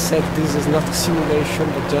 I said this is not a simulation,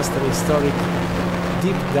 but just an historic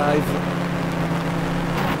deep dive.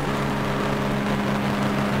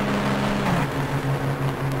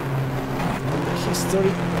 In the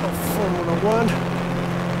history of Formula 1.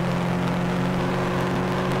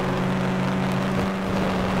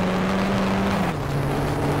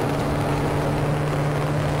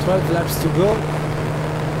 12 laps to go,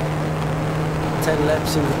 10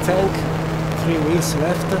 laps in the tank, 3 wheels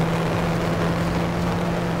left.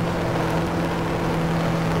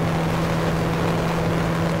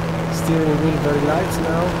 Steering wheel very light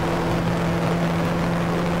now.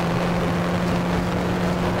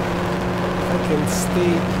 If I can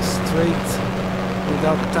stay straight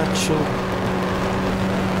without touching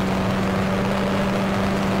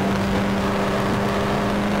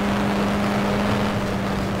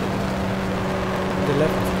the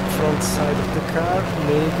left front side of the car,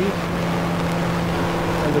 maybe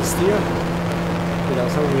understeer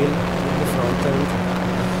without a wheel in the front end.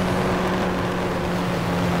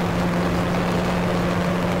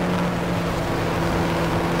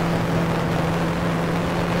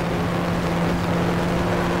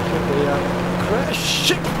 Here they are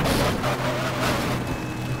crashing.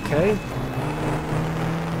 Okay.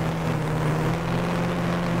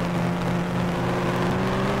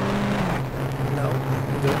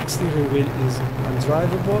 The steering wheel is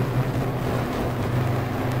undrivable.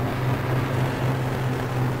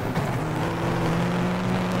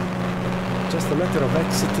 Just a matter of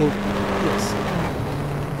exiting, yes,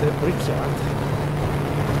 the brickyard.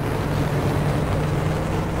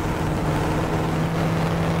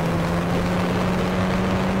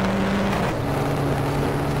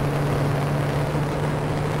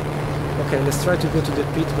 Okay, let's try to go to the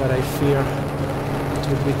pit, but I fear it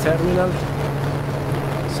will be terminal.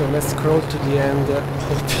 So let's scroll to the end,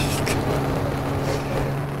 hoping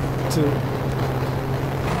to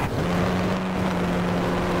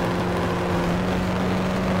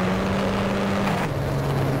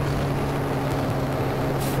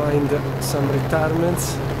find some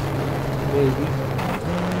retirements, maybe.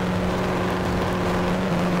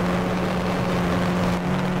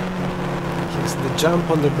 Yes, the jump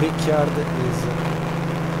on the brickyard is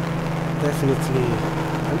definitely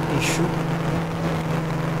an issue.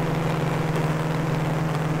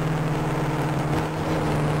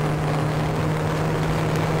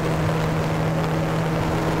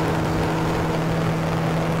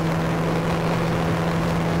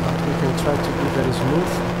 Try to be very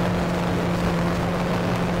smooth.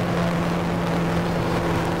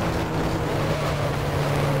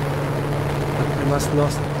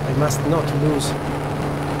 I must not lose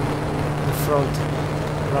the front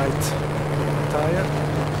right tire.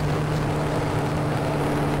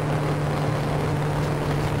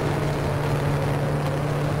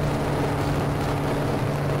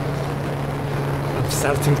 I'm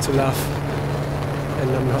starting to laugh, and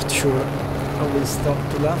I'm not sure I will stop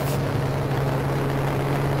to laugh.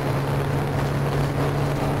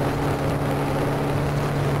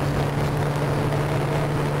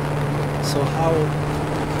 So how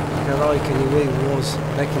heroic anyway was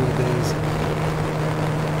back in the days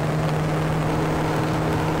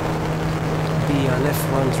to be an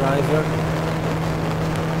F1 driver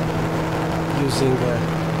using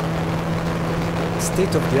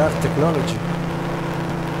state-of-the-art technology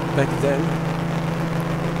back then,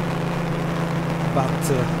 but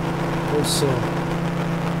also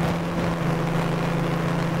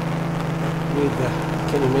with,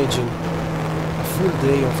 can you imagine, a full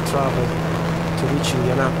day of travel to reach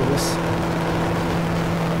Indianapolis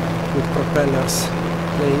with propellers,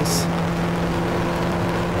 planes,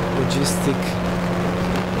 logistic.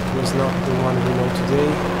 It was not the one we know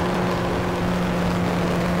today.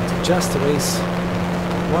 To just race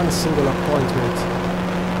one single appointment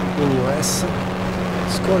in US,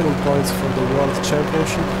 scoring points for the World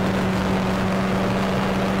Championship.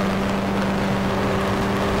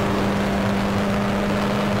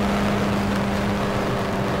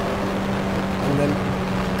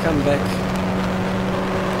 Come back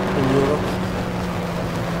in Europe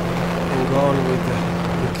and go on with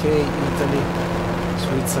UK, Italy,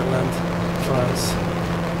 Switzerland, France.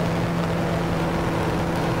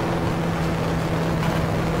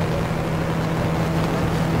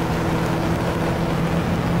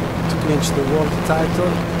 To clinch the world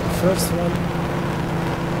title, first one.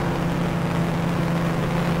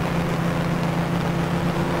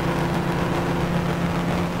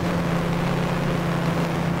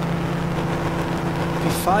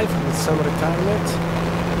 P5 with some retirement.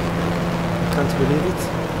 Can't believe it.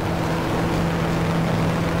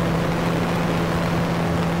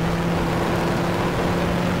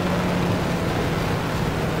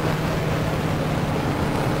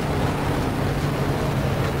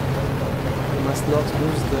 not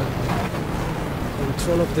lose the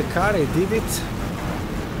control of the car. I did it.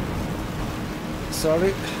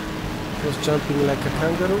 Sorry, I was jumping like a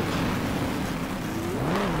kangaroo.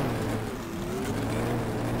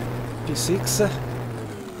 P6.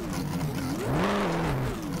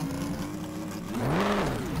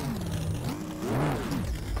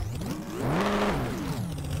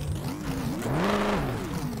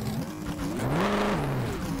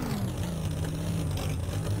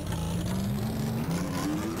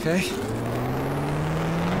 Okay,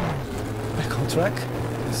 back on track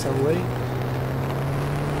in some way.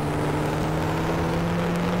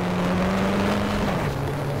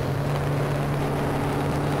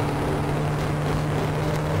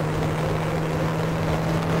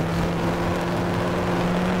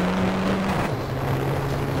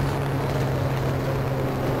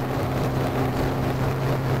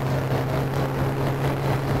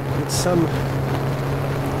 With some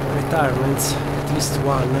retirements, at least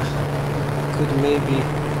one could maybe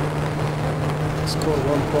score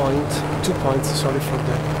 1 point, 2 points, sorry, for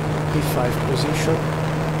the P5 position.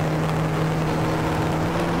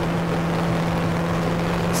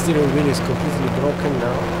 The steering wheel is completely broken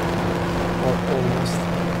now, or almost.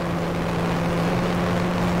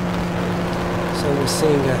 So we're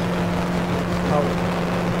seeing how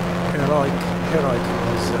heroic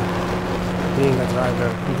was being a driver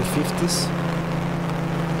in the 50s.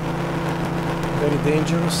 Very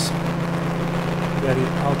dangerous, very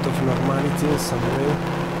out of normality in some way.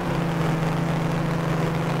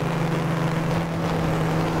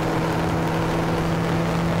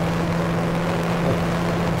 But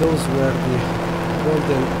those were the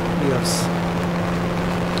golden years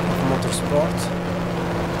of motorsport.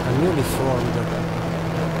 A newly formed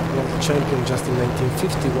world champion just in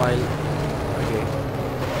 1950, while again.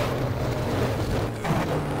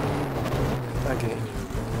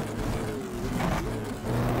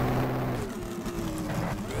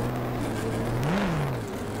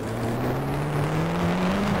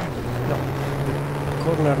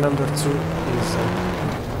 Corner number 2 is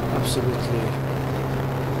absolutely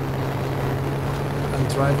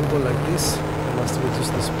undrivable like this. I must reduce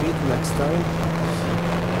the speed next time.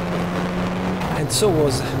 And so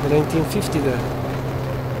was the 1950, the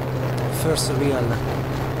first real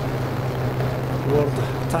world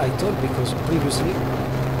title, because previously,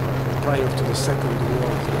 prior to the Second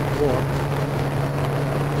World War,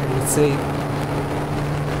 let's say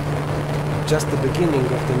just the beginning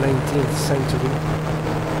of the 19th century,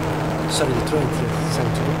 sorry, the 20th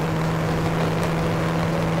century,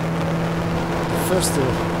 the first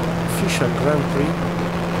official Grand Prix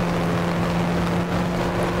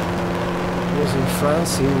was in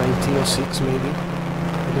France in 1906 maybe,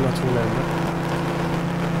 I do not remember.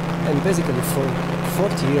 And basically for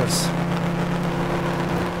 40 years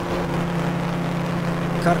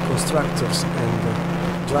car constructors and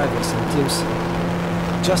drivers and teams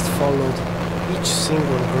just followed each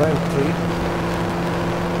single Grand Prix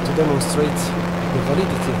to demonstrate the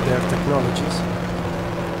validity of their technologies.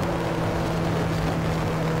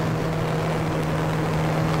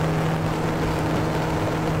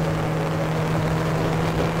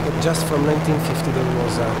 But just from 1950 there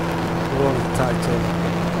was a world title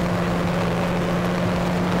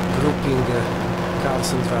grouping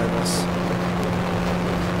cars and drivers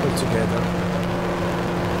all together.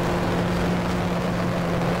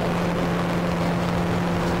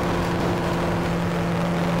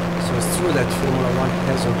 So it's true that Formula 1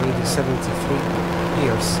 has already 73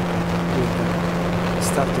 years with the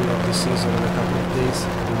starting of the season in a couple of days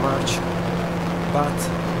in March, but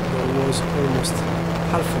there was almost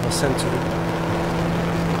half of a century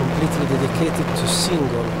completely dedicated to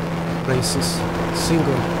single races,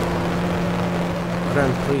 single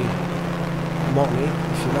Grand Prix money,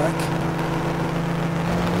 if you like.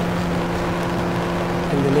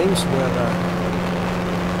 And the names were the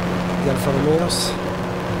Alfa Romeos,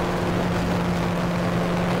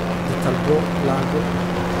 the Talbot, Lago,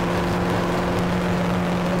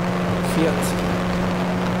 Fiat,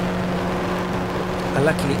 and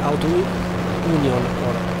luckily Auto Union,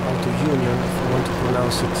 or Auto Union if you want to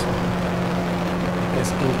pronounce it as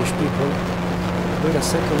English people. Wait a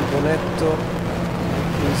second, Bonetto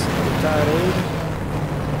is retiring.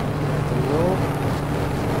 I don't know.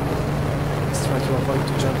 Let's try to avoid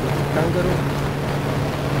to jump like a kangaroo.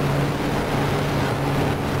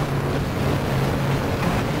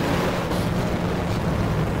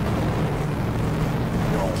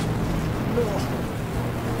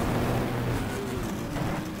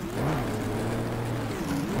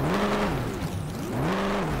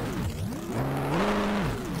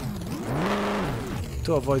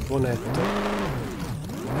 To avoid Bonetto,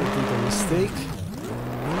 I did a mistake.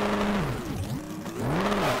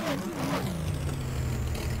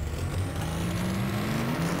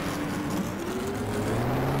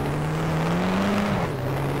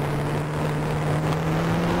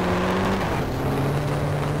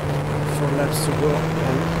 laps to go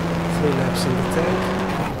and 3 laps in the tank.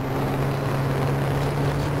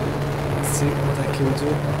 Let's see what I can do.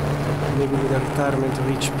 Maybe with a retirement to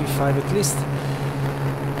reach P5 at least.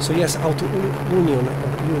 So yes, Union,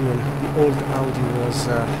 the old Audi was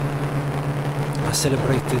a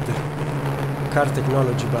celebrated car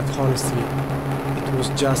technology, but honestly it was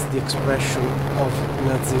just the expression of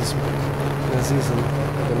Nazism,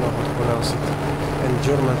 I don't know how to pronounce it, and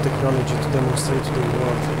German technology to demonstrate to the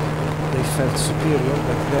world they felt superior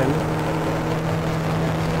back then.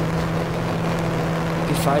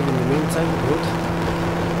 P5 in the meantime, good.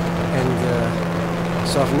 And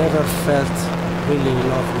so I've never felt really in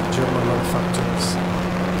love with German manufacturers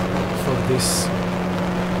for this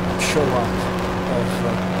show up of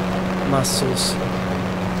muscles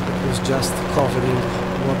that was just covering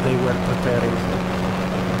what they were preparing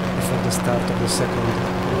before the start of the Second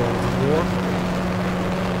World War.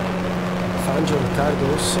 Fangio retired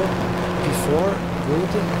also, P4,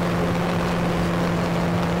 good.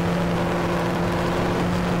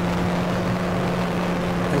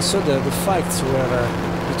 And so the fights were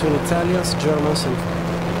between Italians, Germans and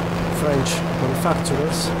French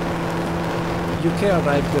manufacturers. UK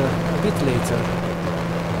arrived a bit later,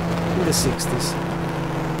 in the 60s,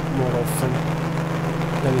 more often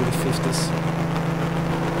than in the 50s.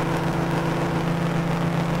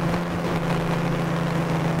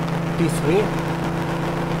 P3,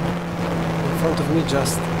 in front of me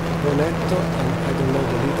just Bonetto and I don't know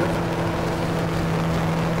the leader.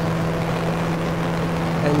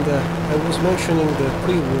 And I was mentioning the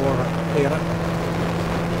pre-war era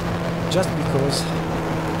just because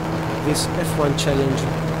this F1 Challenge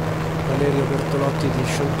Valerio Bertolotti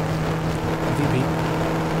edition VB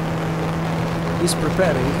is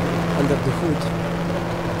preparing under the hood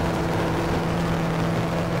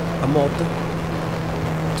a mod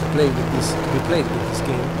to be played with this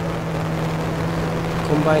game,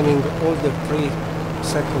 combining all the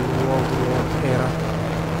pre-Second World War era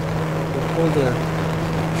with all the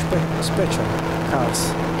special cars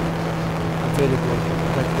available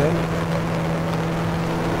back then,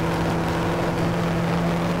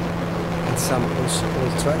 and some also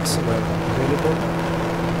old tracks were available,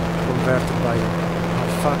 converted by a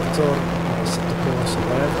factor, Assetto Corsa, or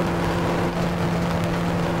whatever.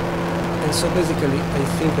 And so basically I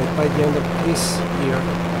think that by the end of this year,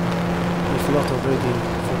 if not already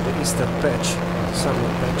for the Easter patch,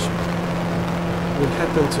 summer patch, we'll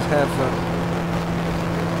happen to have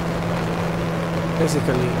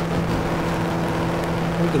basically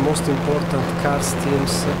all the most important cars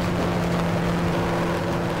teams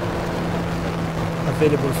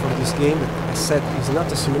available for this game. As said, it's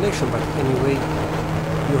not a simulation, but anyway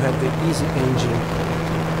you have the easy engine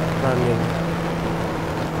running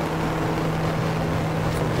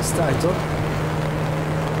for this title.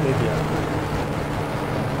 Maybe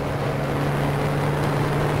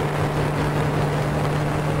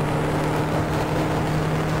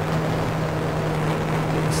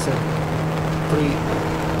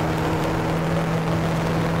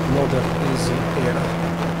pre-modern easy era,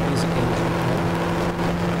 easy engine.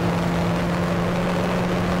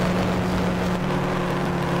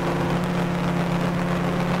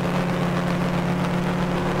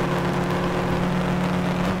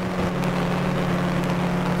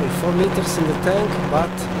 Okay, 4 liters in the tank,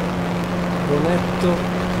 but Bonetto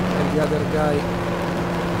and the other guy,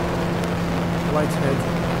 Whitehead,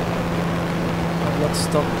 not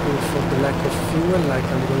stopping for the lack of fuel like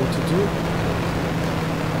I'm going to do.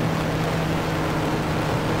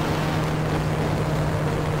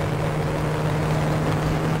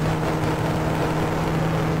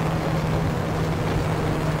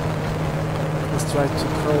 Let's try to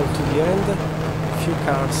crawl to the end. A few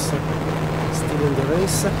cars still in the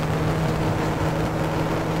race.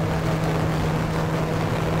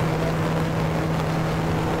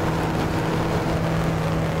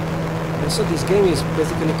 So this game is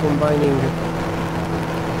basically combining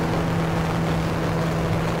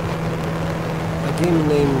a game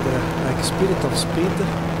named like Spirit of Speed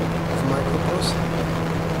of Microprose.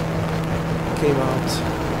 Came out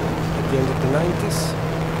at the end of the 90s.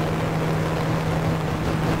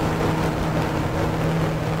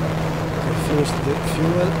 Okay, finished the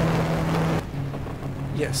fuel.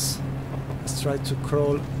 Yes, let's try to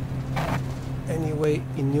crawl anyway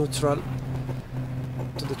in neutral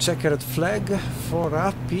to the checkered flag for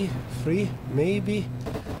up P3, maybe.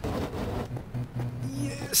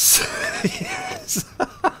 Yes! Yes!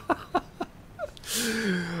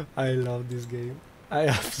 I love this game. I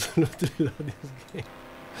absolutely love this game.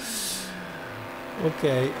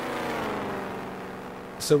 Okay.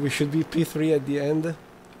 So we should be P3 at the end,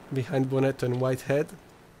 behind Bonetto and Whitehead.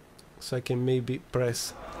 so I can maybe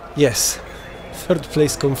press yes. Third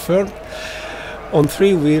place confirmed on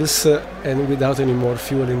 3 wheels and without any more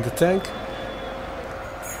fuel in the tank.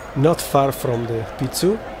 Not far from the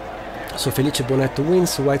P2. So Felice Bonetto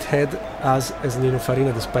wins, Whitehead as Nino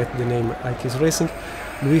Farina despite the name iKeysRacing,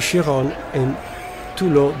 Louis Chiron and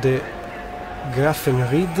Toulot de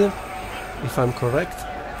Graffenried, if I'm correct.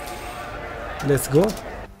 Let's go.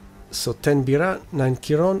 So 10 Bira, 9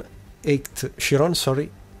 Chiron, 8 Chiron,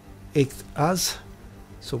 sorry, 8 Az.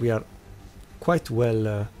 So we are quite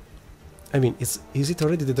well. I mean, is it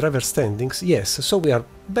already the driver standings? Yes, so we are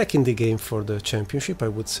back in the game for the championship, I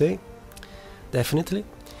would say. Definitely.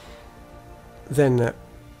 Then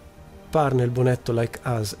Parnell, Bonetto like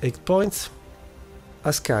us, 8 points.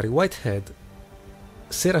 Ascari, Whitehead,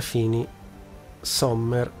 Serafini,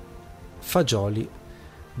 Sommer, Fagioli,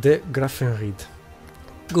 De Graffenried.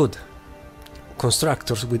 Good.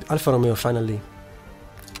 Constructors with Alfa Romeo finally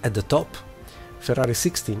at the top. Ferrari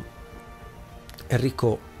 16,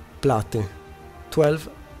 Enrico Plate 12,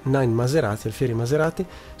 9 Maserati, Alfieri Maserati,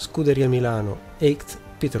 Scuderia Milano 8,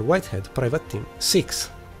 Peter Whitehead, private team 6.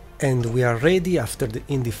 And we are ready after the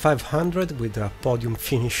Indy 500 with a podium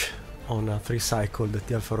finish on a 3-cycle that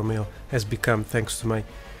the Alfa Romeo has become thanks to my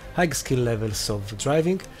high skill levels of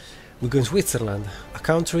driving. We go in Switzerland, a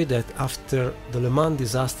country that after the Le Mans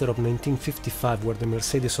disaster of 1955, where the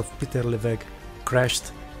Mercedes of Peter Levegh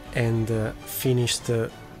crashed and finished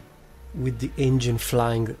with the engine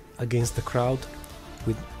flying against the crowd,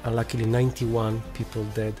 with unluckily 91 people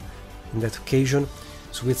dead in that occasion.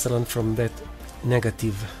 Switzerland, from that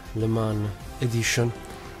negative Le Mans edition,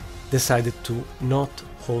 decided to not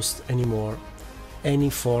host anymore any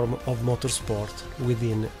form of motorsport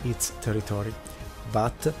within its territory.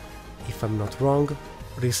 But, if I'm not wrong,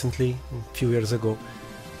 recently, a few years ago,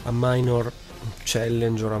 a minor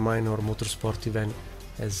challenge or a minor motorsport event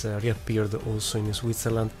has reappeared also in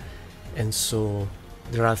Switzerland, and so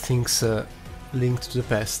there are things linked to the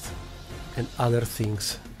past and other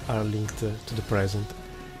things are linked to the present.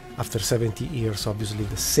 After 70 years, obviously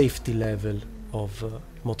the safety level of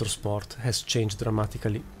motorsport has changed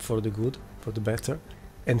dramatically for the good, for the better,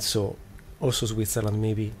 and so also Switzerland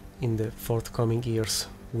maybe in the forthcoming years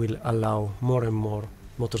will allow more and more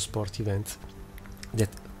motorsport events that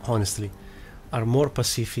honestly are more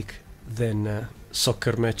pacific than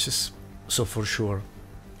soccer matches. So for sure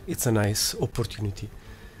it's a nice opportunity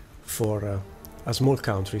for a small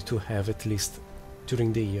country to have, at least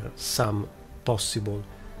during the year, some possible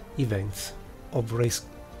events of race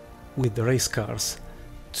with the race cars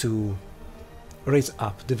to raise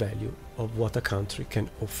up the value of what a country can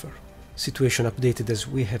offer. Situation updated as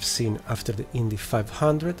we have seen after the Indy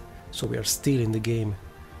 500, so we are still in the game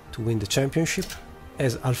to win the championship,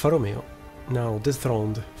 as Alfa Romeo now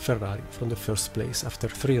dethroned Ferrari from the first place after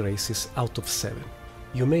 3 races out of 7.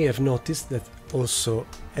 You may have noticed that also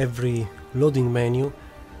every loading menu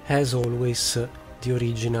has always the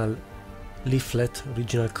original leaflet,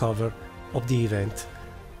 original cover of the event.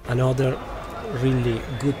 Another really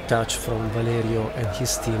good touch from Valerio and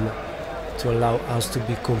his team to allow us to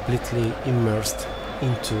be completely immersed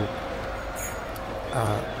into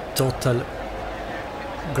a total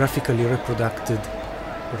graphically reproduced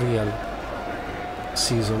real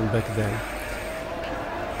season back then.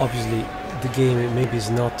 Obviously the game maybe is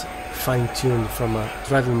not fine-tuned from a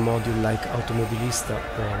driving module like Automobilista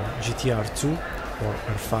or GTR2 or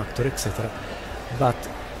R-Factor, etc., but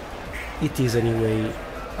it is anyway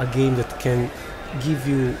a game that can give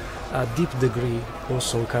you a deep degree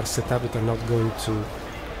also on car setup that I'm not going to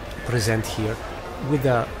present here, with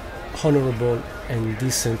a honorable and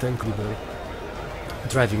decent and incredible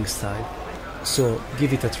driving style. So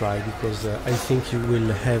give it a try, because I think you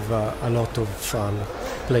will have a lot of fun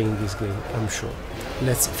playing this game, I'm sure.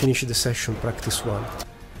 Let's finish the session. Practice 1,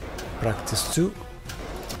 practice 2,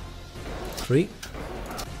 3,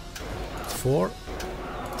 4,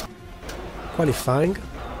 qualifying,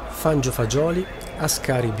 Fangio Fagioli,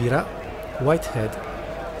 Ascari Bira, Whitehead,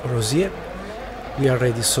 Rosier. We are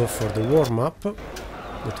ready so for the warm-up.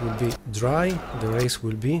 That will be dry, the race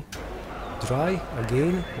will be dry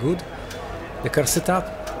again, good. The car setup,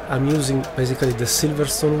 I'm using basically the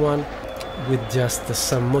Silverstone one with just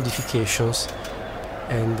some modifications,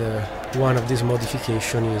 and one of these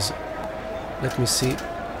modifications is, let me see,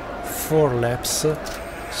 4 laps,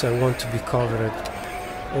 so I want to be covered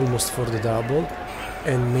almost for the double,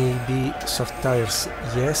 and maybe soft tires,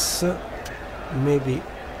 yes, maybe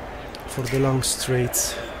for the long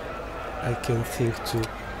straights I can think too.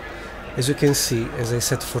 As you can see, as I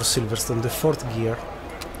said for Silverstone, the 4th gear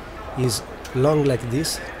is long like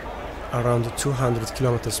this, around 200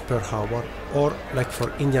 kilometers per hour, or like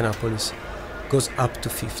for Indianapolis goes up to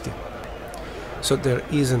 50. So there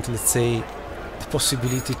isn't, let's say, the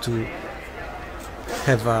possibility to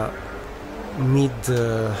have a mid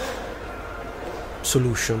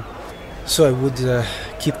solution. So I would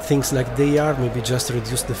keep things like they are, maybe just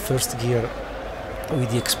reduce the first gear with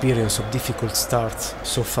the experience of difficult starts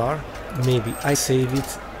so far. Maybe I save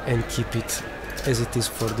it and keep it as it is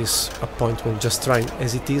for this appointment, just trying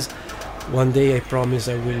as it is. One day I promise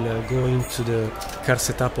I will go into the car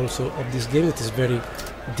setup also of this game. It is very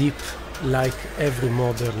deep, like every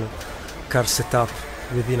modern car setup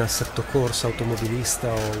within Assetto Corsa,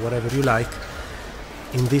 Automobilista, or whatever you like.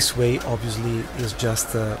 In this way, obviously, is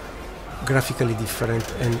just graphically different,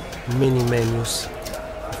 and many menus,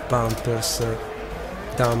 bumpers,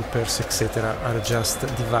 dampers, etc. are just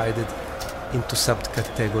divided into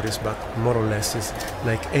subcategories, but more or less is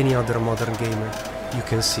like any other modern gamer. You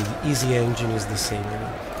can see the easy engine is the same.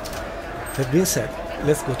 That being said,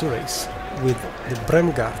 let's go to race with the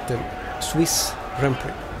Bremgarten Swiss Grand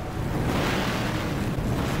Prix.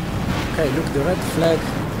 Okay, look, the red flag,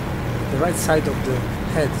 the right side of the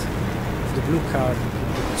head of the blue car,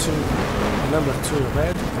 the number 2 in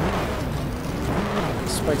red.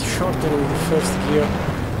 Despite shortening the first gear,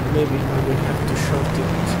 maybe I will have to shorten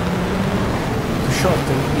it,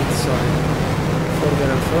 further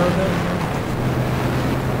and further,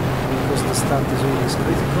 because the start is always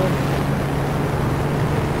critical.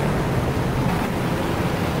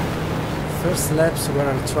 First laps where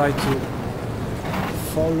I'll try to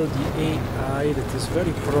follow the AI that is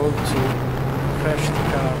very prone to crash the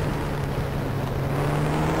car.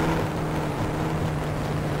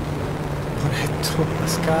 Poretto,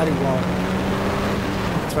 Ascari, wow,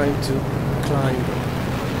 trying to climb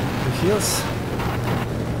the hills.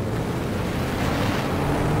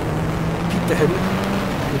 P10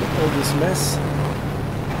 with all this mess.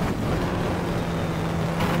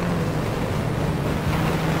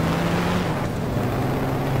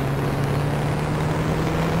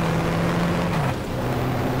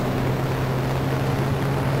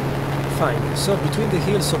 Fine. So between the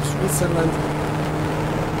hills of Switzerland,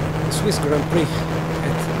 the Swiss Grand Prix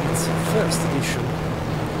at its first edition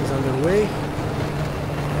is underway.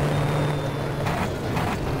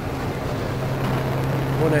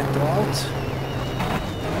 Bonetto out,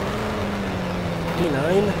 P9,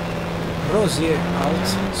 Rosier out,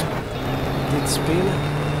 did spin,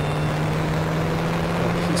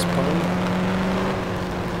 he spun.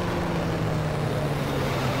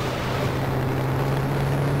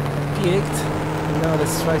 P8, now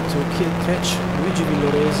let's try to catch Luigi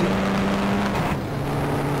Villoresi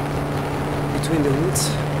between the woods.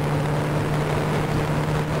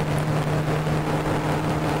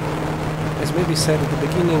 As maybe said at the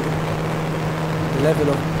beginning, the level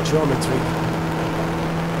of geometry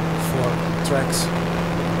for tracks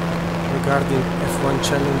regarding F1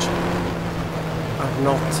 Challenge are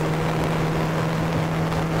not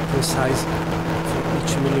precise for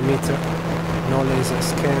each millimeter. No laser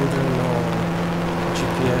scanned, no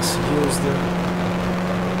GPS used.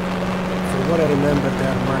 From what I remember, they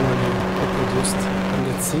are manually reproduced, and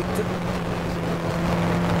that's it.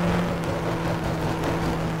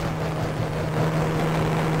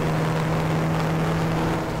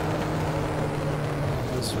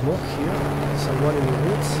 There's smoke here, someone in the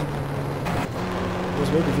woods. It was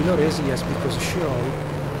maybe Villoresi, yes, because Chiron.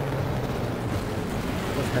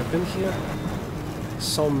 What happened here?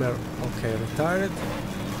 Sommer, okay, retired.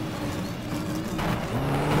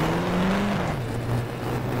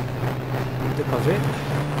 The pavé.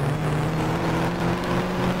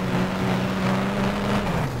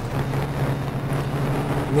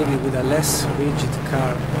 Maybe with a less rigid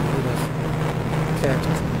car, I would have kept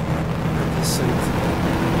a decent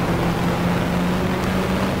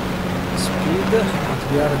speed. But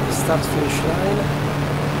we are at the start-finish line,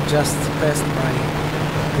 just passed by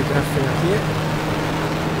the Grafenerier.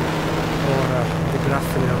 Or the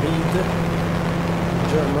Grafeneried in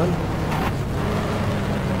German.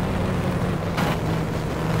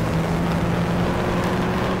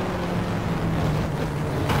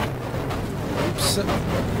 Oops,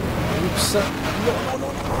 oops, no.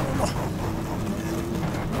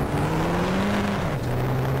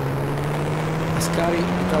 Ascari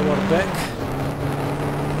at our back.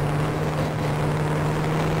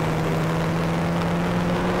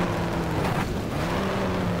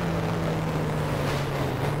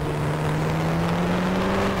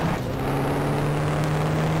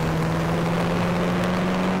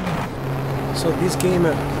 So this game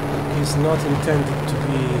is not intended to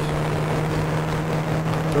be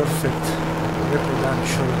perfect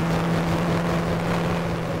reproduction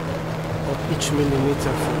each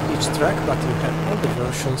millimeter for each track, but you have all the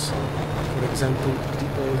versions. For example, the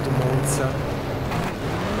old Monza,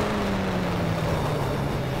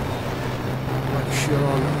 like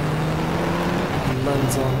Chiron,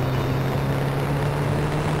 Manzon,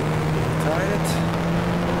 retired.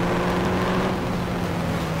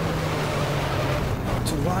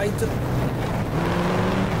 Too wide.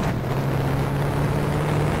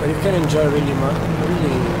 But you can enjoy really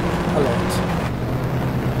a lot.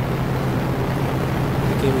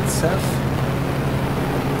 The game itself,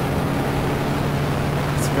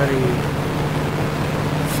 it's very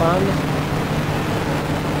fun,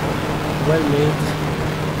 well made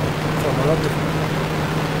from a lot of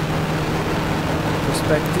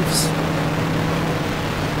perspectives.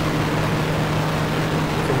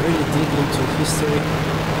 You can really dig into history.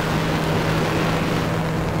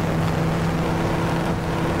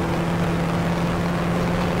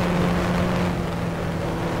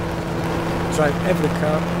 Drive every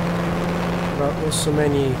car. There are also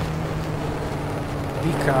many B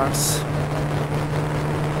cars,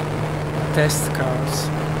 test cars,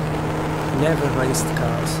 never raced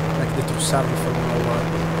cars, like the Trussardi Formula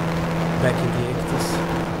 1 back in the 80s.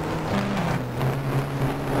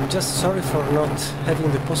 I'm just sorry for not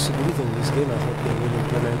having the possibility in this game. I hope they will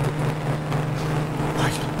implement it. Why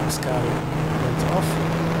Pascal went off?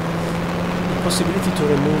 The possibility to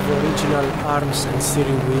remove original arms and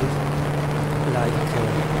steering wheel, like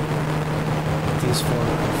it is for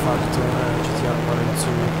Factor, GTR 1 and 2,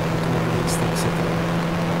 Automobilist, etc.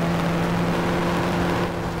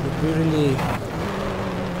 It would be really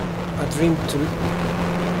a dream to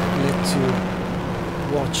let you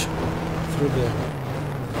watch through the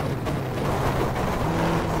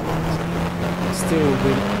steering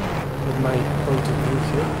wheel with my point of view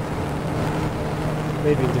here,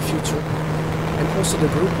 maybe in the future. And also the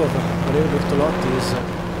group of Mario Bertolotti is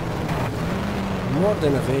more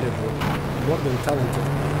than available, more than talented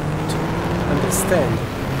to understand,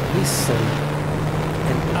 listen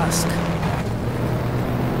and ask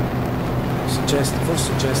for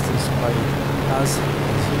suggestions by us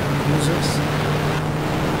users.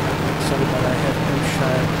 Sorry, but I have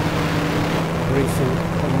Hampshire breathing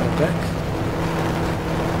on my back.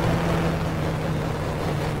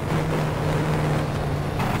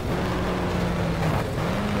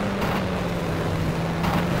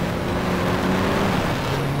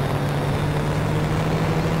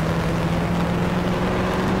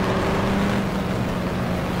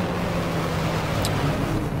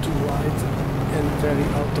 Very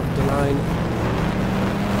out of the line,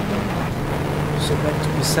 so back to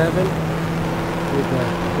P7 with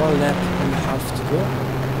 1 lap and a half to go.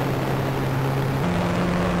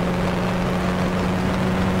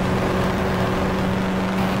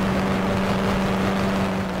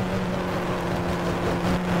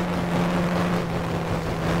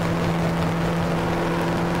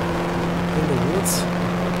 In the woods,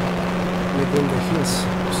 within the hills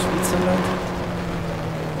of Switzerland.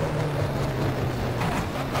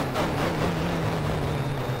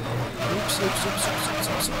 Oops.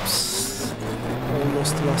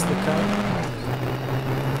 Almost lost the car.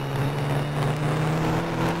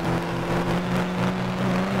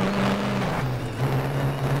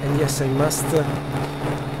 And yes, I must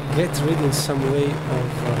get rid in some way of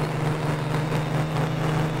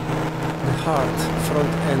the hard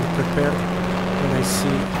front end prepared when I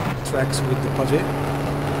see tracks with the pavé.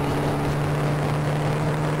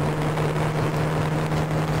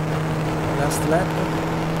 Last lap.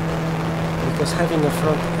 Because having a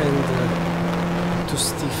front end too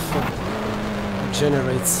stiff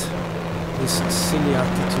generates this silly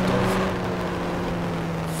attitude of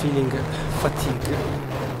feeling fatigue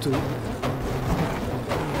too.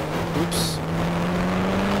 Oops.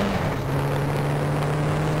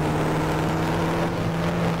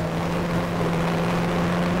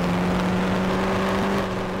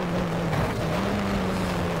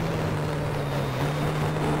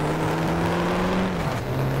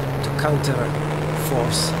 Counter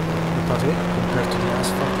force the pavé compared to the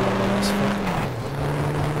asphalt, normal asphalt.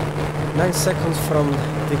 9 seconds from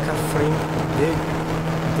the Grafrit,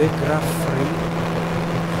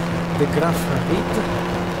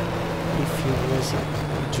 if he was a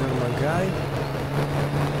German guy.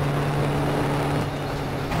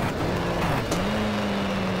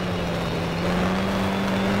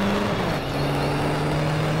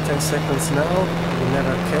 Seconds now, we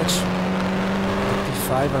never catch the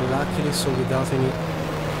P5 unluckily, so without any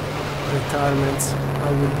retirements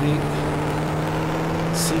I will be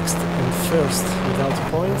 6th and 1st without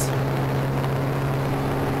points.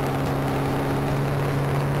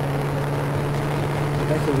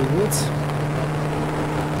 Back in the woods.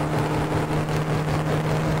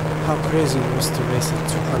 how crazy it was to race at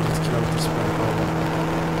 200 kilometers per hour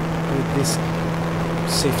with these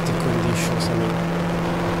safety conditions. I mean,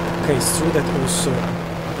 okay, it's true that also,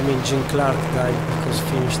 I mean, Jim Clark died because he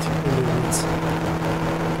finished in the woods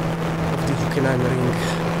of the Hockenheim ring,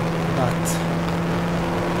 but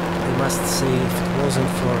I must say, if it wasn't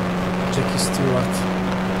for Jackie Stewart,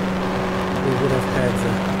 we would have had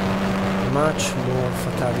much more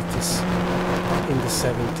fatalities in the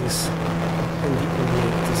 70s and in the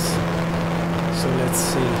 80s. So let's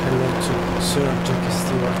say hello to Sir Jackie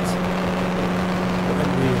Stewart.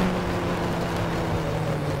 And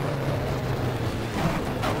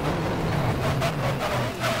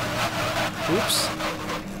oops.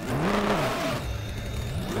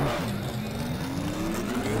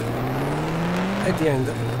 At the end,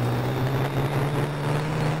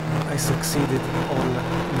 I succeeded on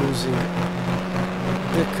losing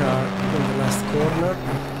the car in the last corner.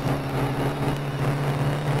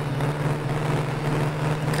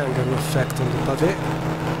 Kangaroo effect on the pavé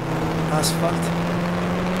asphalt,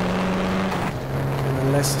 and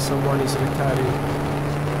unless someone is retiring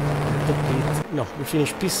the pit, no, we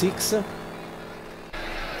finish P6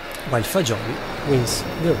 while Fagioli wins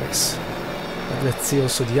the race. But let's see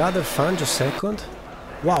also the other. Fangio second.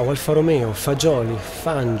 Wow, Alfa Romeo, Fagioli,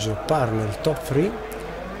 Fangio, Parnell top 3,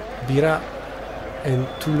 Bira and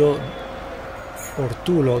Tulo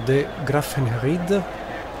de Graffenried,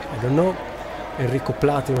 I don't know, Enrico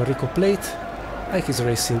Platino, Enrico Plate,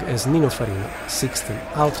 iKeysRacing as Nino Farina, 16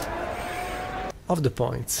 out of the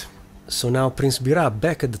points. So now Prince Bira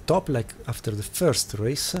back at the top like after the first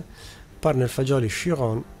race, Parnell, Fagioli,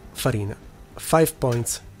 Chiron, Farina, 5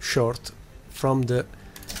 points short from the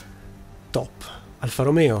top. Alfa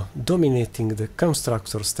Romeo dominating the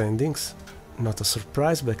constructor standings, not a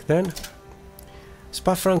surprise back then.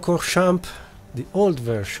 Spa-Francorchamps, the old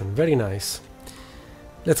version, very nice.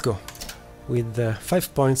 Let's go, with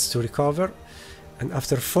 5 points to recover, and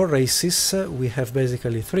after 4 races we have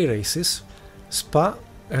basically 3 races, Spa,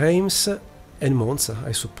 Reims and Monza,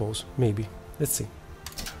 I suppose, maybe, let's see.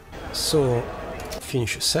 So,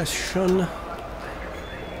 finish session,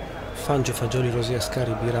 Fangio, Fagioli, Rossi,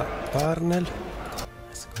 Ascari, Bira, Parnell.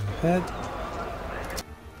 Let's go ahead.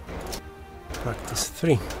 Practice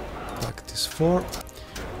 3, practice 4,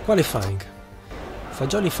 qualifying.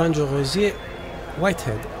 Fagioli, Fangio, Rosier,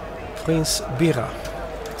 Whitehead, Prince Bira.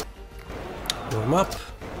 Warm up,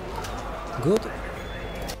 good.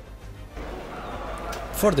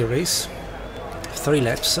 For the race, 3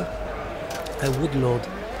 laps, I would load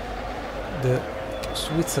the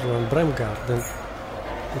Switzerland Bremgarten,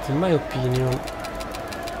 that in my opinion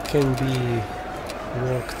can be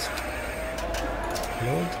worked.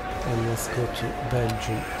 Load, and let's go to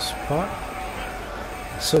Belgium Spa.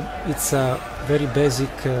 So it's a very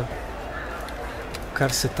basic car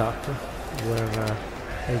setup where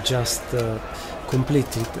I just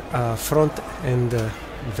completed a front end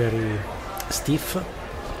very stiff,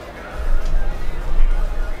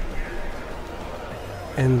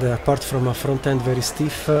 and apart from a front end very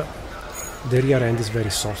stiff, the rear end is very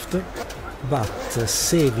soft, but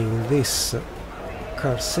saving this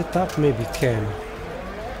car setup maybe can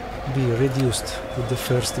be reduced with the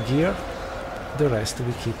first gear, the rest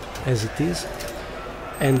we keep as it is.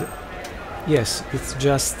 And yes, it's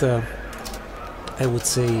just I would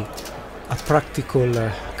say a practical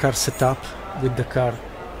car setup with the car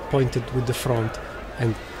pointed with the front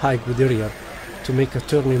and high with the rear to make a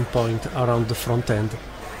turning point around the front end,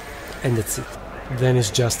 and that's it. Then it's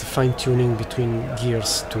just fine-tuning between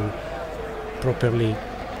gears to properly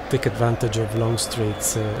take advantage of long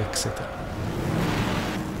straights, etc.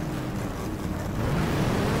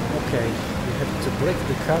 Okay, we have to brake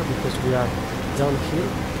the car because we are downhill.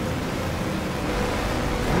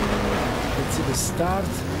 Let's see the start.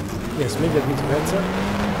 Yes, maybe a bit better.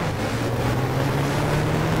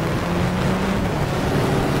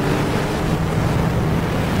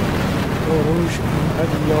 Rouge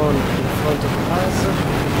Pavillon in front of us,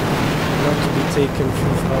 not to be taken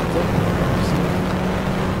full throttle.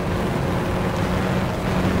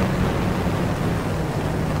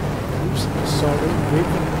 Oops, sorry,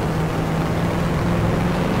 with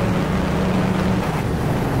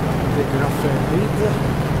the graphene read.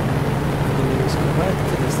 The name is correct.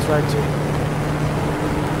 Let's try to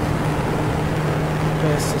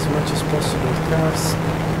pass as much as possible cars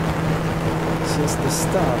since the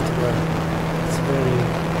start, where it's very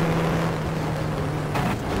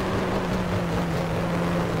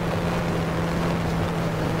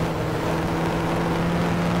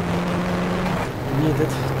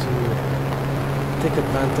needed to take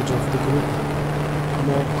advantage of the group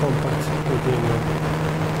more compact within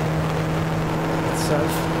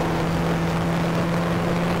itself.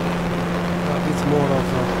 bit more of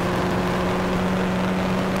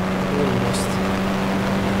almost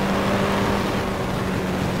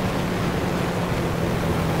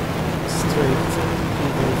straight,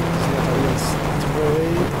 even if it's not a real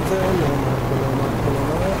straight. No Marco, no Marco, no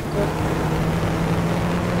Marco.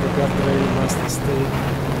 The guardrail must stay.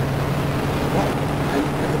 Wow, and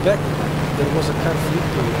at the back there was a car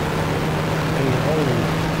flipping and rolling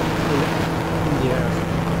in the air.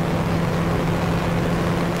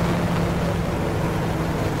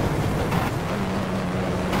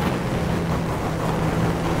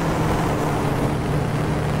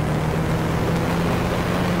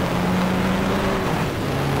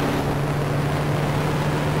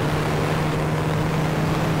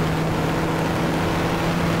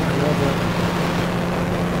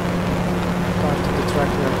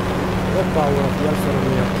 Power of the Alfa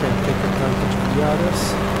Romeo can take advantage of the others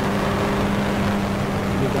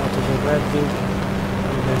without overrevving,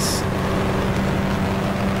 unless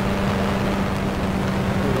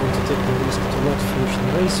we want to take the risk to not finish the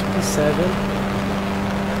race. P7,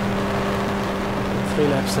 3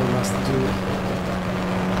 laps I must do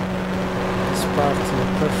this part in a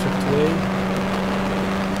perfect way.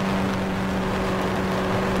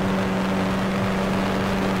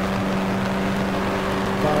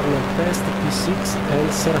 Past P6 and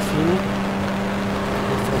Serafini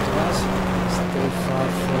in front of us, still far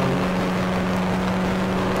from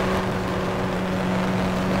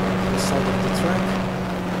the side of the track.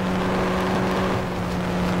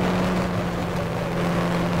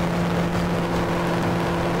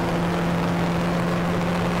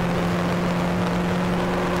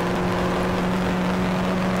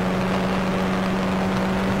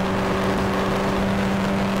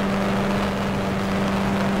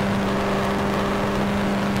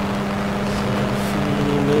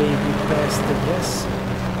 Yes.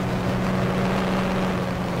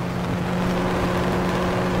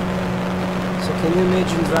 So can you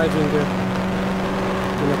imagine driving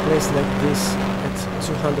in a place like this at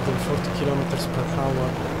 240 kilometers per hour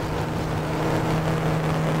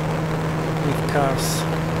with cars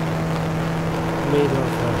made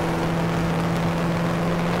of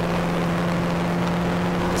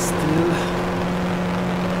steel,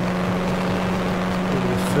 with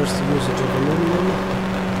the first usage of aluminum?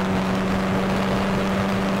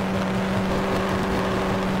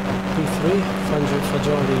 P3, Fangio and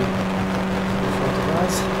Fagioli in front of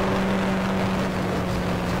us.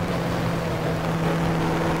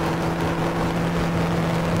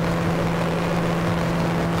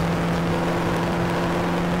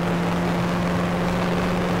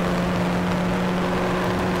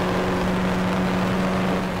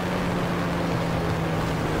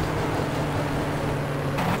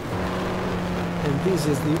 And this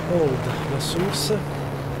is the old La Source.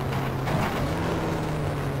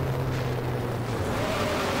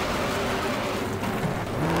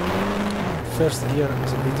 First gear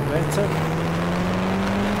is a bit better.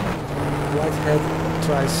 Whitehead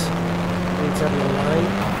tries internal line.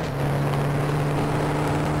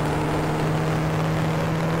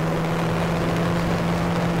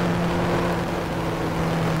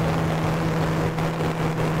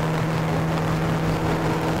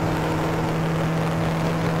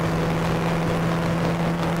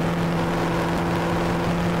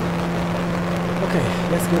 Okay,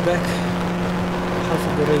 let's go back. Half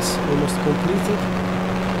of the race almost completed.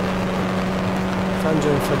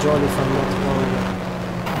 Fangio and Fagioli, if I'm not wrong.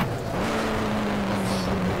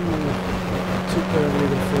 Too early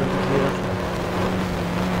the third gear.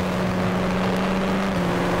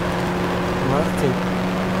 Martin.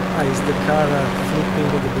 Is the car flipping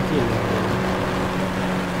at the beginning?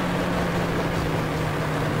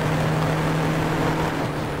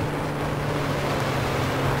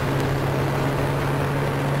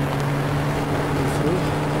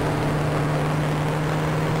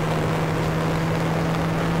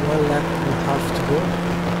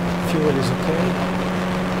 Fuel is okay.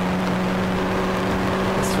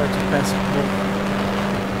 Let's try to pass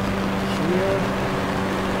here.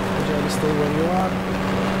 Fagioli, stay where you are.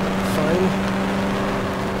 Fine.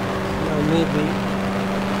 Now maybe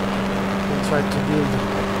we'll try to build a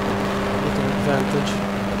little advantage.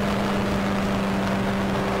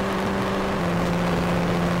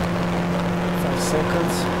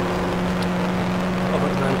 Seconds of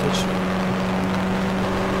advantage.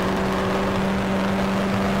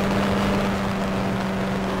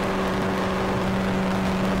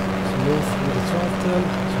 Smooth with the throttle,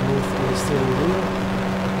 smooth with the steering wheel.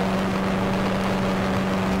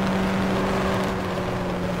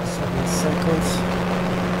 7 seconds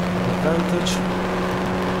of advantage.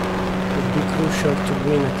 Would be crucial to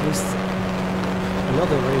win at least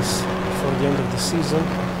another race before the end of the season.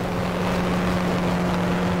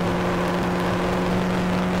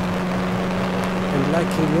 And like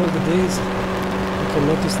in the old days, you can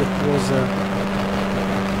notice that it was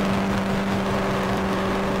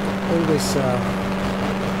always a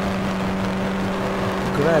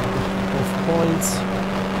grab of points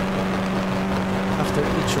after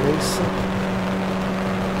each race,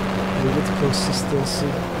 and with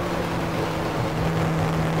consistency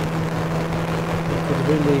you could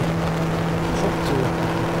really hope to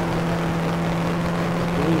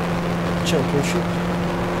win the championship.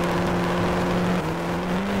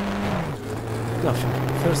 Nothing.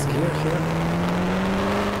 First gear here.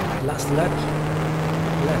 Last lap.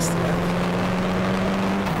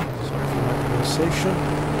 Sorry for my pronunciation.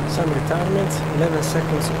 Some retirement. 11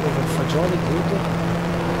 seconds over Fagioli. Good.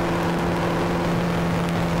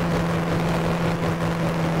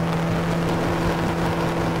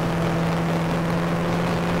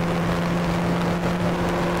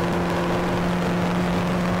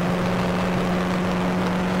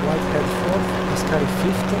 Whitehead 4th. Ascari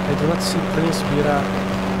 5th. I do not see Prince Bira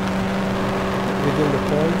within the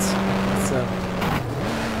points. It's a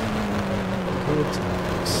good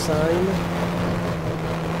sign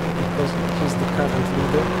because he's the current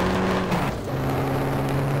leader.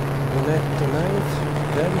 Bonetto 9th.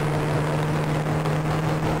 Then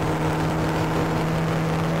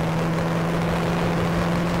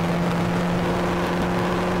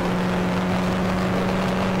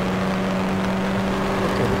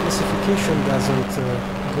classification doesn't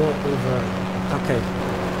go over. Okay,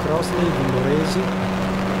 Crossley, Villoresi,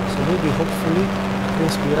 so maybe hopefully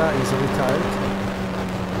Prince Bira is retired.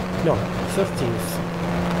 No, 13th.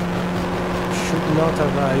 Should not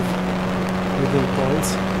arrive within points,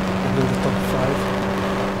 within the top 5.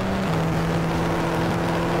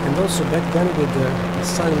 And also back then with the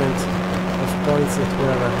assignment of points that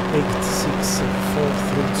were 8, 6, 4,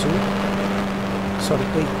 3, 2. Sorry,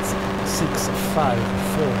 8, 6, 5, 4,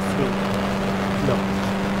 3, no,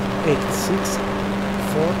 8, 6,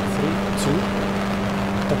 4, 3, 2,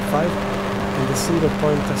 top 5, and a single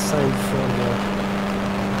point assigned for the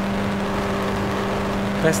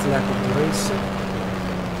best lap of the race.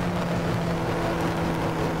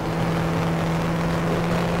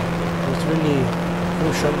 It was really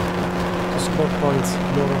crucial to score points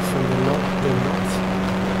more often than not.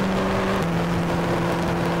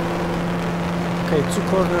 Okay, 2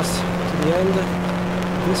 corners to the end.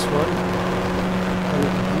 This one and the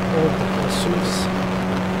old pursuits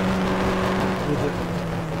with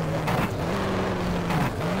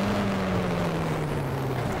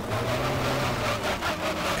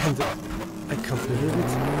and I can't believe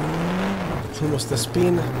it. Almost a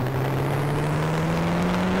spin.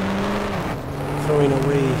 Throwing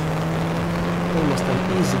away almost an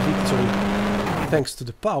easy victory thanks to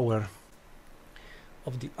the power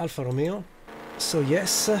of the Alfa Romeo. So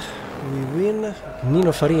yes, we win.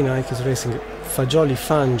 Nino Farina, iKeysRacing, Fagioli,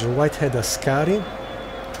 Fangio, Whitehead, Ascari.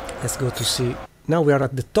 Let's go to see. Now we are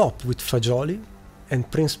at the top with Fagioli and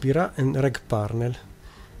Prince Bira and Reg Parnell.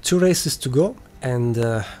 2 races to go and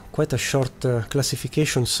quite a short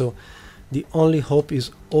classification, so the only hope is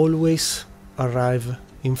always arrive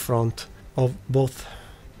in front of both,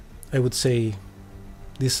 I would say,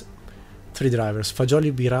 these 3 drivers,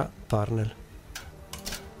 Fagioli, Bira, Parnell.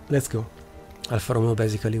 Let's go. Alfa Romeo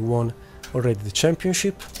basically won already the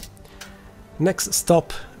championship. Next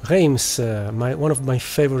stop, Reims, one of my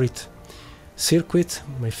favorite circuit,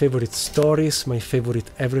 my favorite stories, my favorite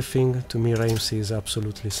everything. To me, Reims is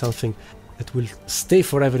absolutely something that will stay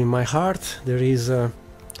forever in my heart. There is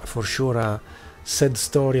for sure a sad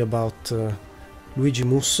story about Luigi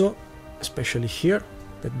Musso, especially here,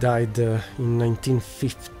 that died in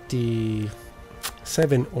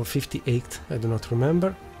 1957 or 58, I do not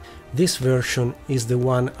remember. This version is the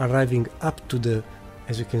one arriving up to the,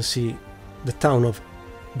 as you can see, the town of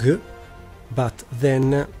G, but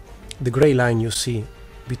then the grey line you see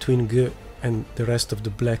between G and the rest of the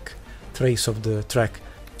black trace of the track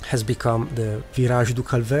has become the Virage du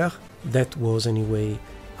Calvaire. That was anyway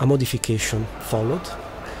a modification followed.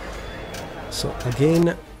 So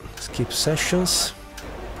again, skip sessions,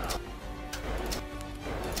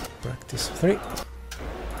 practice 3.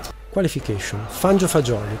 Qualification, Fangio,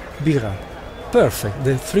 Fagioli, Bira. Perfect,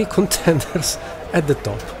 the 3 contenders at the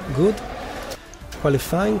top. Good.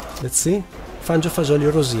 Qualifying, let's see. Fangio, Fagioli,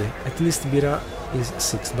 Rosier. At least Bira is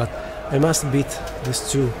 6th, but I must beat these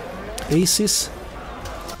 2 aces.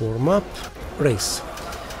 Warm up, race.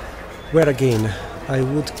 Where again I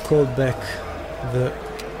would call back the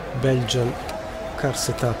Belgian car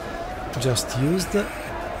setup just used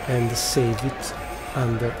and save it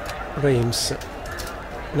under Reims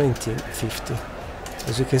 1950.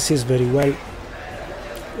 As you can see, it's very well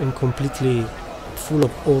and completely full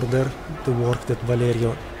of order, the work that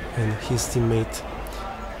Valerio and his teammate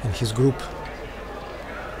and his group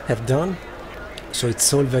have done. So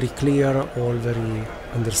it's all very clear, all very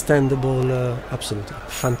understandable, absolutely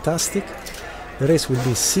fantastic. The race will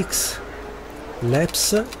be 6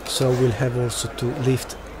 laps, so we'll have also to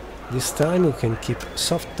lift this time. We can keep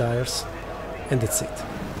soft tires, and that's it.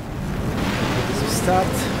 As we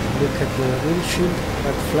start, look at the windshield,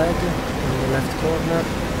 red flag in the left corner.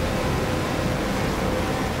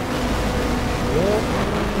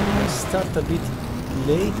 We'll start a bit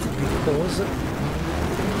late because,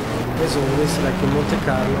 as always, like in Monte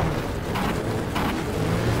Carlo,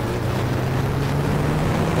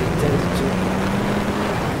 I tend to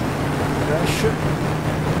crash.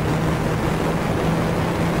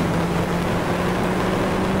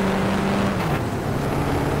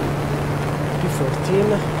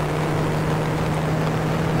 P14.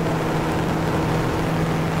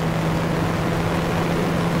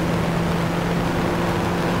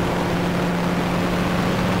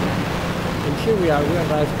 Here we are, we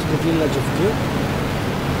arrived to the village of Prix.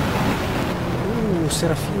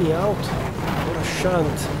 Serafini out,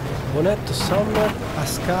 Orashant, Bonetto, Sommer,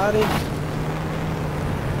 Ascari.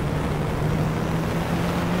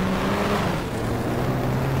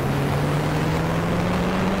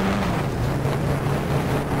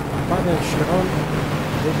 Pavel Chiron,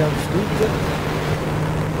 Degan Fluid,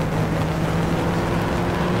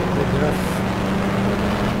 the graph.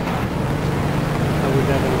 I will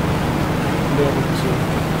never learn to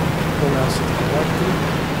pronounce it correctly.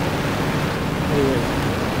 Anyway,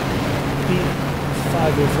 P5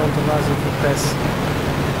 in front of us if we pass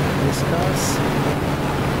these cars.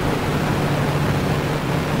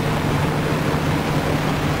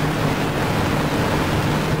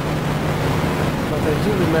 But I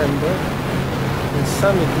do remember in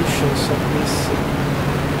some editions of this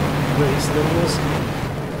race there was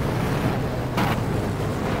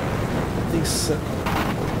this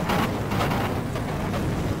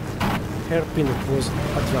hairpin that was a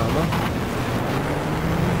drama.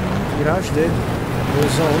 Virage dead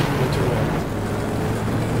goes on into left.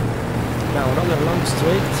 Now another long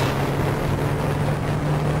straight.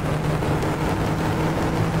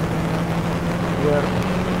 Where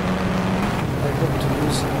I hope to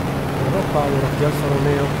use the raw power of the Alfa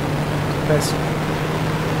Romeo to pass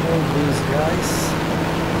all these guys.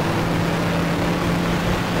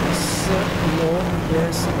 Yes, no,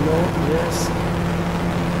 yes, no, yes.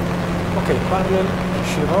 Okay, Parnell,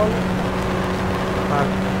 Chiron are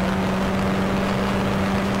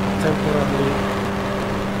temporarily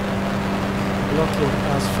blocking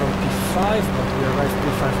us from P5, but we arrive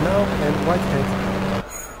P5 now, and Whitehead.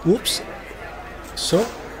 Oops. So,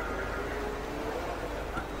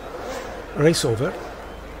 race over.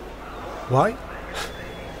 Why?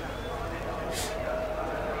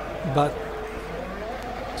 But,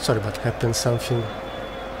 sorry, but happened something.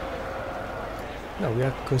 Now we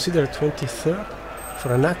are considered 23rd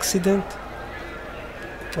for an accident.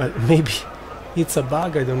 Well, maybe it's a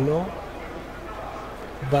bug, I don't know.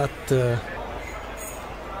 But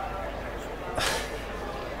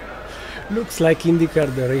looks like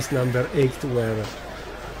IndyCar the race number 8 where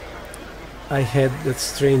I had that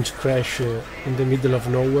strange crash in the middle of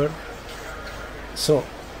nowhere. So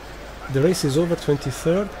the race is over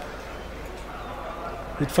 23rd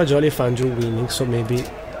with Fagioli and Fangio winning, so maybe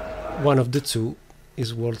one of the two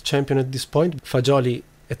is world champion at this point. Fagioli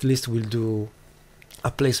at least will do a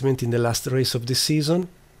placement in the last race of the season,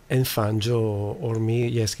 and Fangio or me,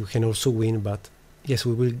 yes, you can also win, but yes,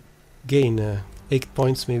 we will gain 8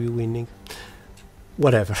 points, maybe winning.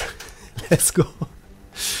 Whatever. Let's go.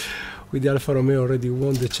 With the Alfa Romeo already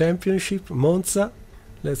won the championship. Monza,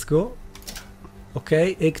 let's go.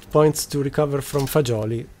 Okay, 8 points to recover from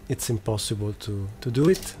Fagioli. It's impossible to do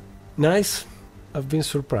it. Nice. I've been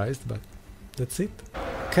surprised, but that's it.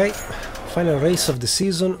 Okay, final race of the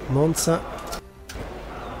season, Monza.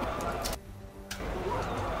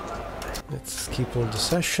 Let's skip all the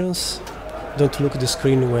sessions. Don't look at the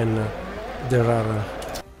screen when there are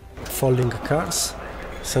falling cars.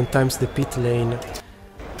 Sometimes the pit lane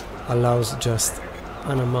allows just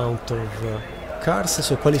an amount of cars.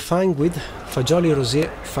 So qualifying with Fagioli,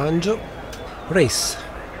 Rosier, Fangio. Race.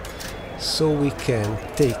 So we can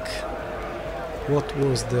take what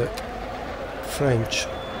was the French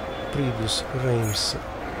previous Reims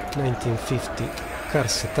 1950 car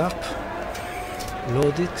setup,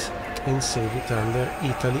 load it and save it under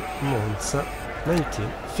Italy Monza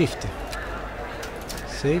 1950.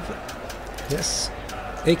 Save, yes,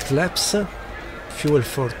 8 laps, fuel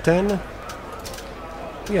for 10,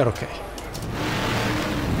 we are okay.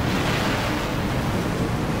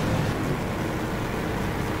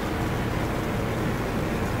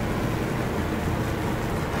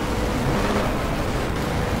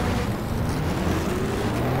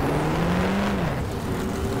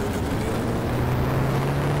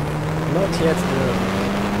 Not yet the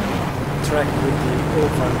track with the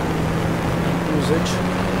oval usage,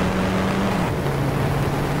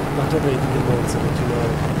 but already the Monza that you know,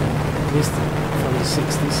 at least from the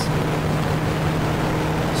 60s.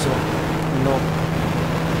 So no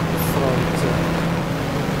front,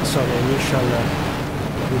 initial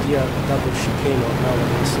Goodyear double chicane or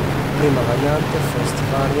nowadays prima variante, first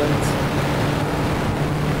variant,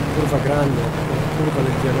 curva grande or curva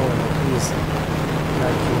del pianone is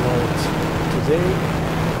like you know it today.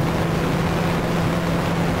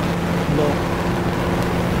 No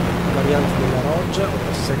variante della Roggia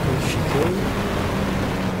or second chicane.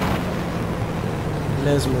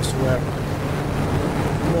 Lesmos were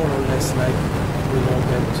more or less like we know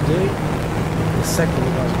them today. The second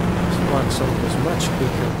one was much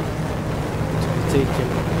bigger to be taken,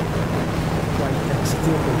 quite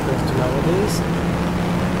exiting compared to nowadays.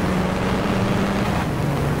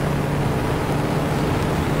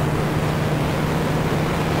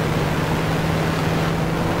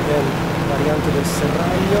 Then variante del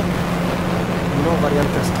serraglio, no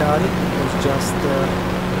variante Ascari, it was just I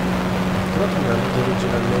don't remember the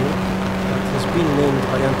original name, but it has been named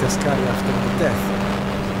variante Ascari after the death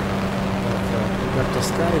of Roberto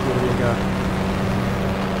Ascari during a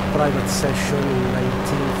private session in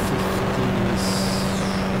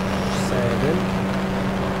 1957.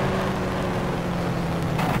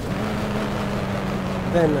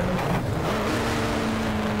 Then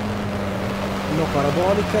no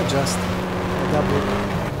parabolica, just a double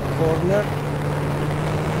corner,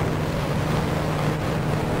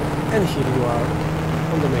 and here you are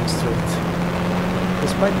on the main straight.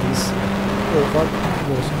 Despite this, oval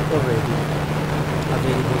was already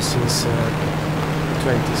available since the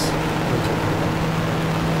 20s,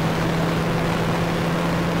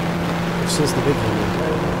 since the beginning,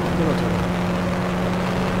 do not know.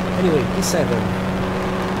 Anyway, P7,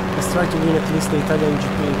 let's try to win at least the Italian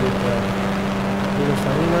GP with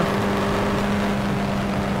Farina,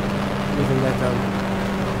 even that I'm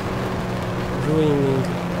ruining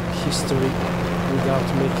history without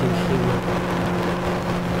making him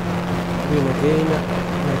win again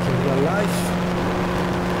like in real life.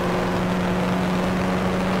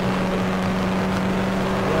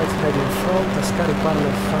 Right head in front, Ascari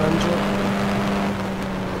Palmer Fangio.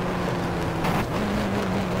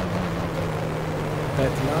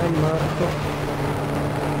 That line, Marco.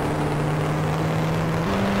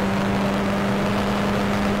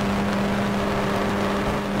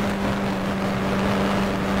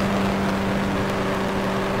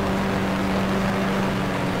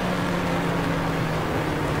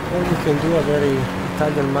 Or you can do a very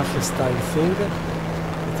Italian mafia style thing.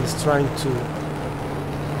 It is trying to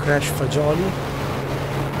crash Fagioli.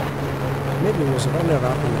 Maybe it was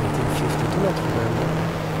runner-up in 1950, do not remember.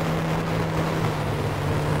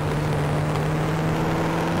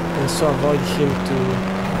 And so avoid him to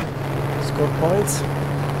score points.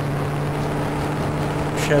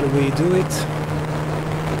 Shall we do it?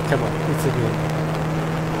 Come on, it's a game.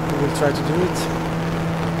 We will try to do it.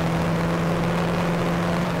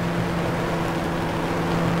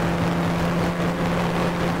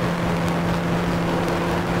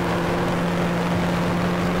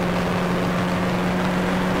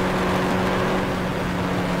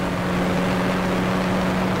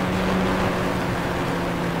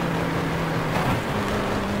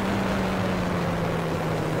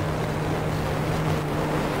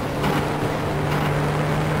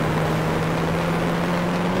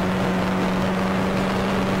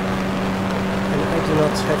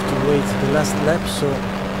 Have to wait the last lap, so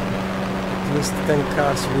at least 10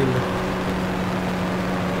 cars will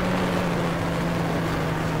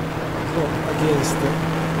go against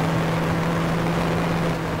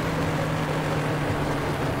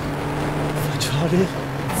Fagioli.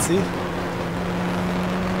 See?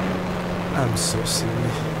 I'm so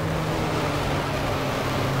silly.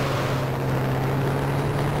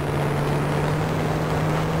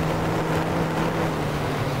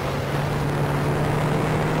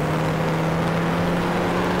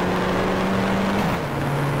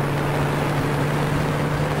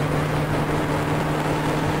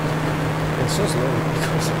 So slow,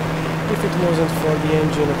 because if it wasn't for the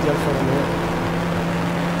engine of the Alfa Romeo,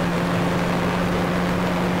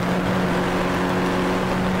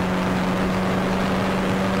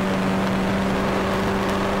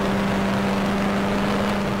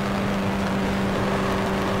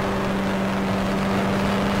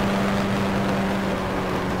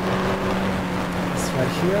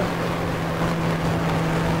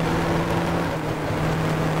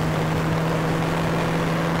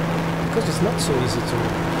 because it's not so easy to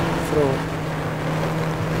throw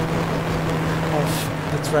off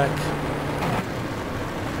the track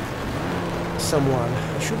someone.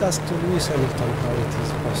 I should ask to Lewis Hamilton how it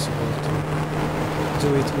is possible to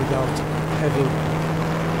do it without having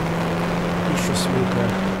issues with the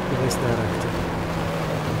race director.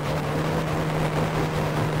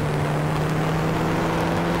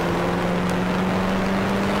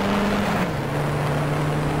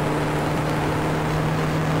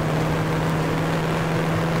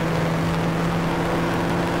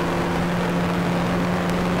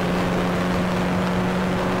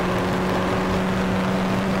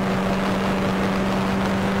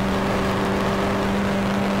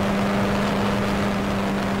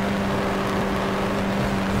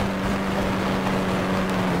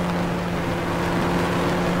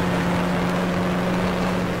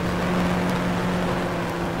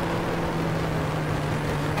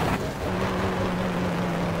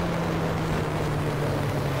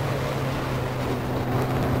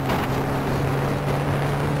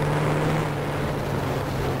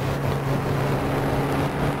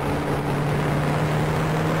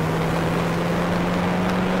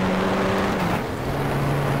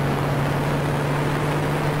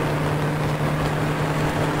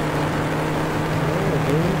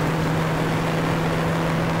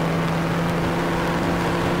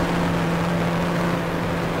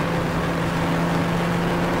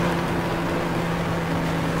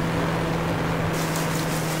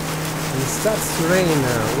 It starts to rain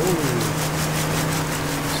now,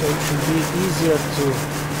 so it should be easier to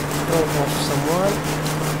throw off someone.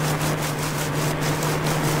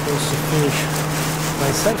 Also finish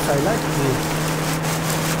myself. I like the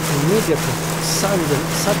immediate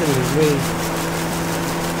suddenly way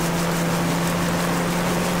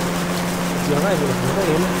the arrival of the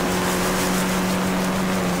rain.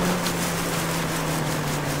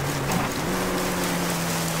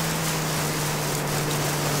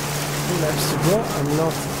 2 laps to go. I'm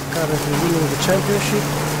not currently winning the championship.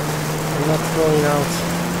 I'm not throwing out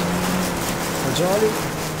a jolly.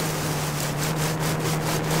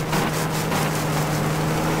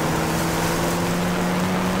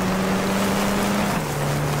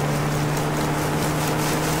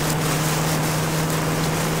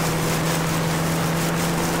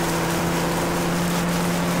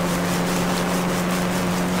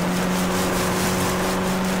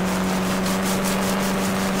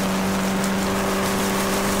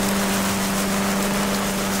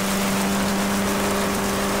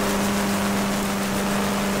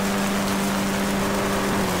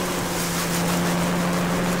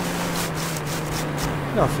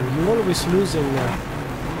 Nothing, you always lose in a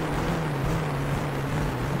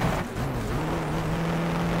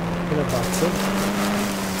battle.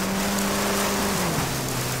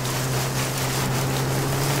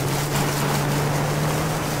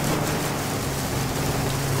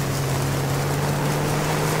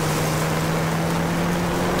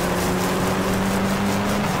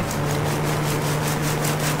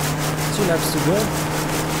 2 laps to go.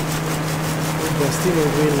 With the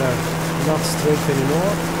steering wheel not straight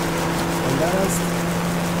anymore, unbalanced.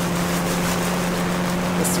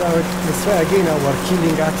 Let's try again our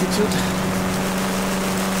killing attitude.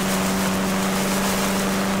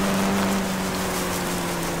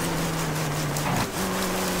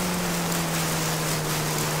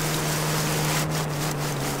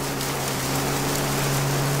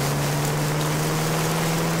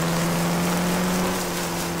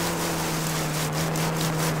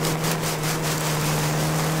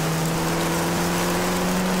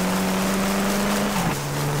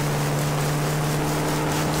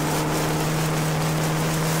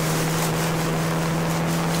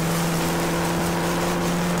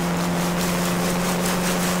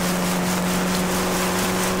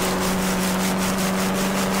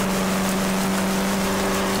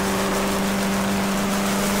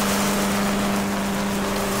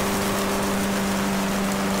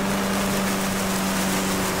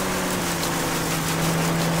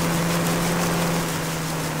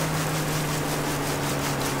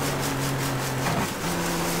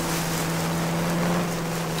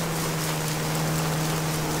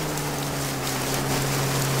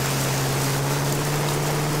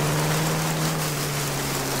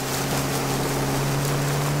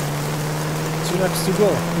 Laps to go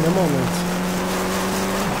in a moment,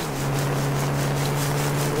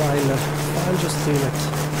 while I'm just in at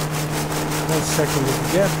 1 second of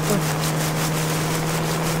gap.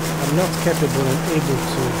 I'm not capable and able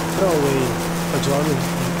to throw away a jolly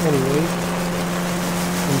in any way.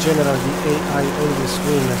 In general, the AI always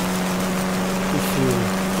win if you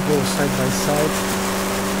go side by side.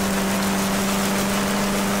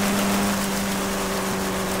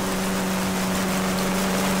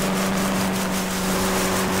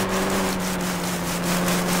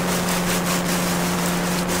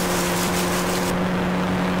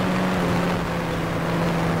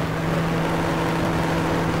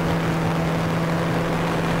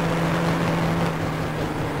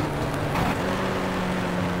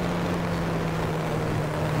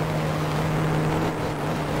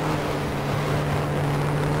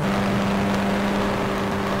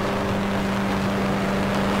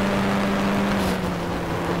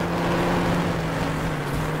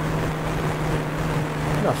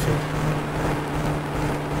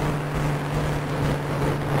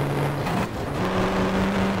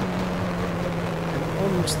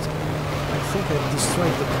 have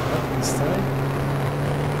destroyed the car this time.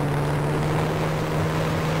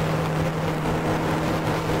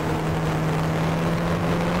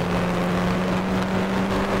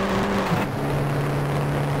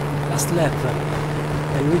 Last lap,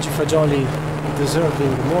 and Luigi Fagioli,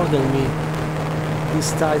 deserving more than me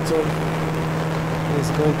this title, is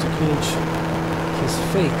going to clinch his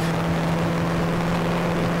fake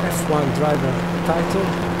F1 driver title.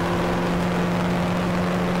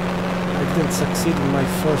 I didn't succeed in my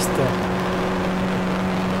first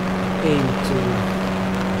aim to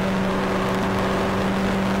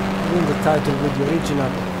win the title with the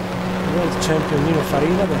original world champion Nino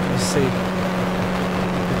Farina, that we say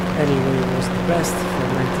anyway was the best for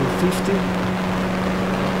 1950.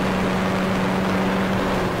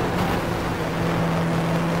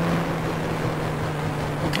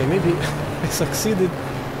 Okay, maybe I succeeded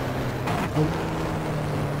in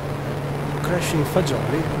crashing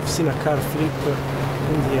Fagioli. I've seen a car flip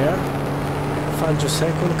in the air. Fangio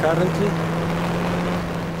second currently.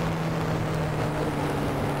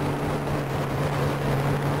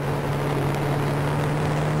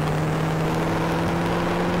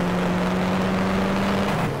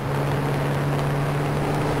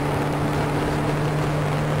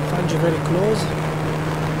 Fangio very close.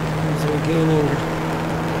 He's regaining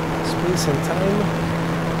space and time.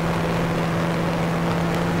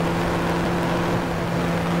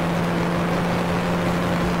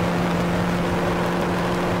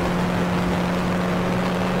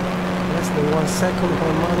 Less than 1 second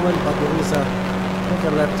on Manuel, but there is a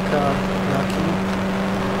overlapped car, lucky.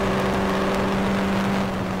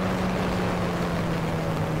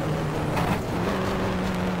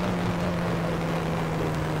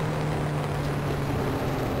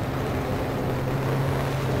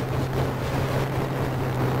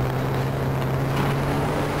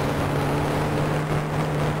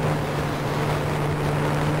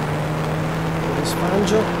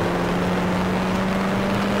 Fangio.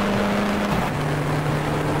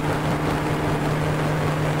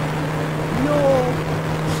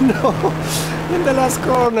 No, in the last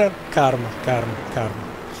corner. Karma.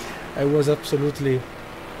 I was absolutely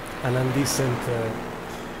an indecent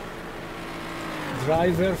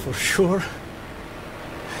driver for sure.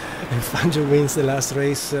 And Fangio wins the last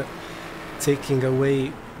race, taking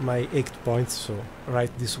away my 8 points. So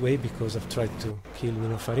right this way, because I've tried to kill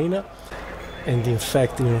Nino Farina. And in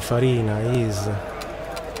fact Nino Farina is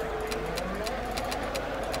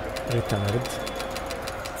retired.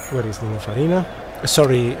 Where is Nino Farina?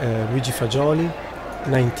 Sorry, Luigi Fagioli,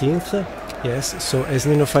 19th. Yes, so as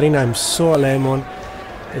Nino Farina I'm so a lemon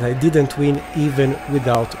that I didn't win even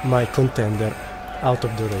without my contender out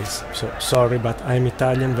of the race. So sorry, but I'm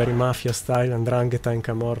Italian, very mafia style, 'ndrangheta and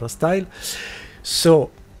Camorra style.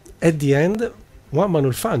 So at the end, Juan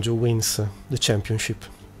Manuel Fangio wins the championship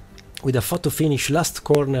with a photo finish last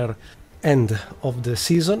corner end of the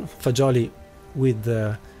season. Fagioli with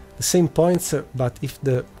the same points, but if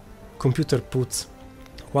the computer puts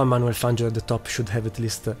Juan Manuel Fangio at the top, should have at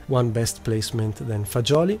least one best placement than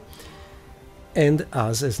Fagioli. And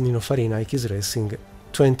us as Nino Farina, iKeysRacing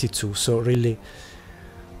 22. So really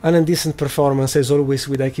an indecent performance as always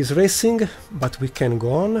with iKeysRacing, but we can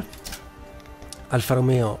go on. Alfa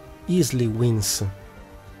Romeo easily wins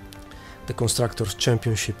the Constructors'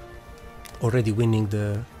 Championship, already winning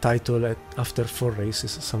the title after 4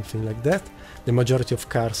 races, something like that. The majority of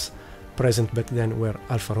cars present back then were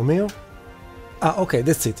Alfa Romeo. Okay,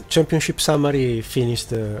 that's it. Championship summary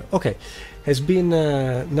finished. Okay, has been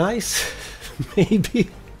nice. Maybe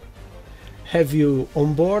have you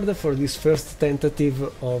on board for this first tentative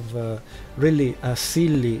of really a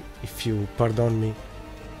silly, if you pardon me,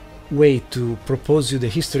 way to propose you the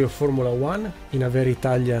history of Formula 1 in a very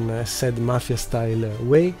Italian, sad mafia style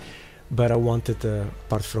way. But I wanted,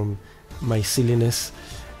 apart from my silliness,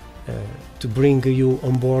 to bring you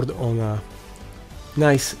on board on a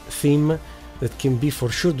nice theme that can be for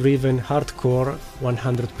sure driven hardcore,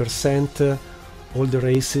 100%, all the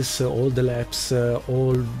races, all the laps,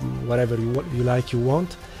 all whatever you like, you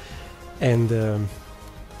want, and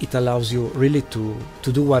it allows you really to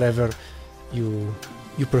do whatever you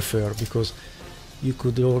prefer, because you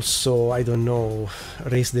could also, I don't know,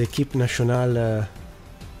 race the Equipe Nationale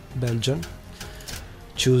Belgian,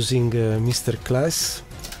 choosing Mr. Class,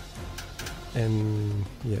 and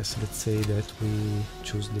yes, let's say that we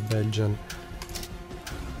choose the Belgian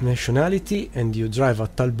nationality, and you drive a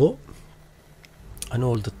Talbot, an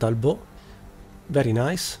old Talbot, very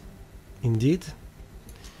nice indeed.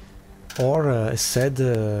 Or as said,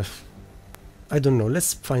 I don't know,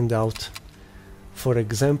 let's find out. For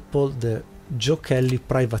example, the Joe Kelly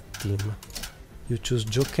private team. you choose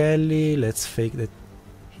Joe Kelly. Let's fake that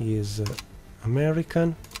he is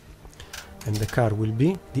American, and the car will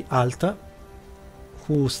be the Alta.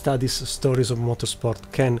 Who studies stories of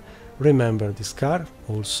motorsport can remember this car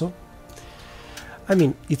also. I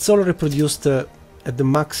mean, it's all reproduced at the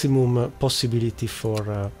maximum possibility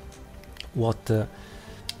for what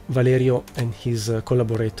Valerio and his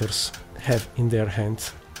collaborators have in their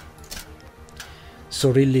hands.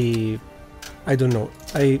 So really, I don't know,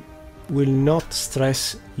 I will not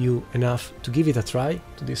stress you enough to give it a try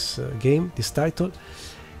to this game, this title.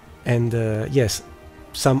 And yes,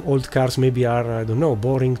 some old cars maybe are, I don't know,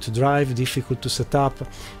 boring to drive, difficult to set up.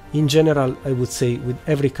 In general, I would say with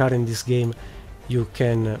every car in this game you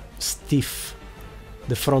can stiff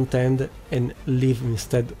the front end and leave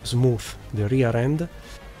instead smooth the rear end.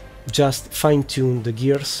 Just fine-tune the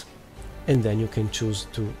gears, and then you can choose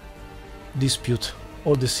to dispute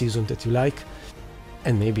all the season that you like.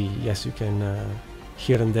 And maybe, yes, you can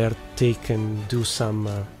here and there take and do some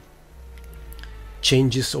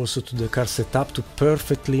changes also to the car setup to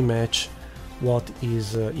perfectly match what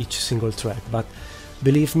is each single track. But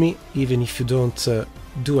believe me, even if you don't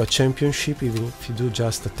do a championship, even if you do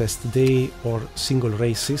just a test day or single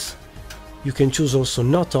races, you can choose also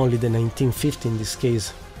not only the 1950 in this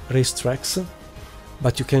case racetracks,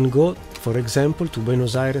 but you can go, for example, to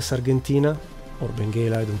Buenos Aires, Argentina, or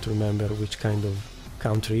Benguela, I don't remember which kind of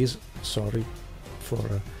country is, sorry for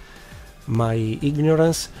my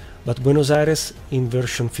ignorance, but Buenos Aires in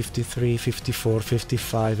version 53, 54,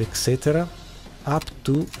 55, etc. up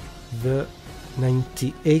to the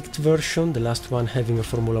 98th version, the last one having a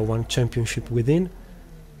Formula 1 championship within,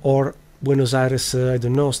 or Buenos Aires, I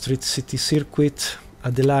don't know, Street City Circuit,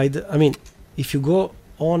 Adelaide. I mean, if you go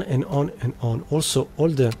on and on and on, also all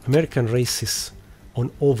the American races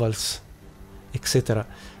on ovals, etc.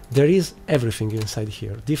 There is everything inside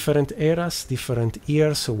here, different eras, different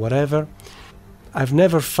years, or whatever. I've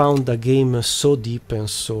never found a game so deep and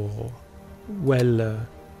so well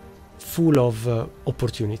full of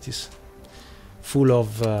opportunities, full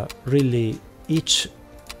of really each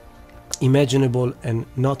imaginable and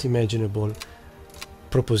not imaginable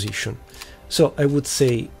proposition. So I would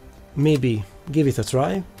say maybe give it a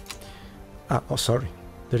try. Oh, sorry,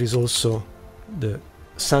 there is also the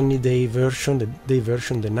sunny day version, the day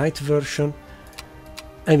version, the night version.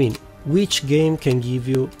 I mean, which game can give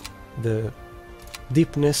you the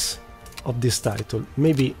deepness of this title?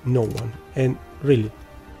 Maybe no one. And really,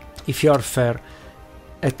 if you are fair,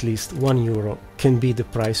 at least €1 can be the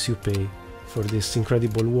price you pay for this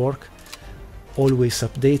incredible work. Always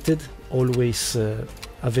updated, always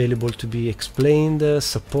available to be explained,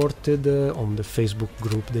 supported on the Facebook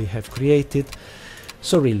group they have created.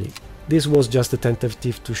 So really, this was just a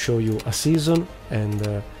tentative to show you a season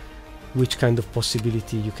and which kind of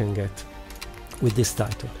possibility you can get with this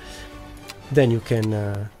title. Then you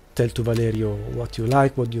can tell to Valerio what you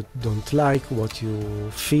like, what you don't like, what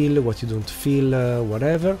you feel, what you don't feel,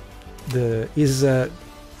 whatever.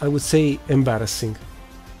 I would say, embarrassing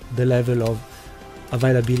the level of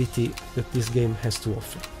availability that this game has to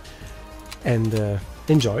offer. And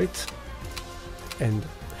enjoy it, and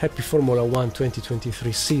happy Formula 1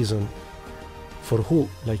 2023 season for who,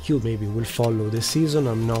 like you, maybe will follow the season.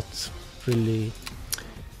 I'm not really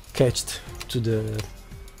catched to the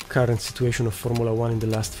current situation of Formula 1 in the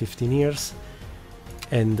last 15 years.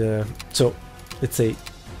 And so, let's say,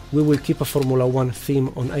 we will keep a Formula 1 theme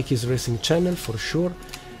on iKeysRacing channel for sure,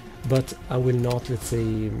 but I will not, let's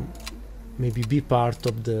say, maybe be part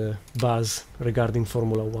of the buzz regarding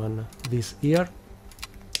Formula 1 this year.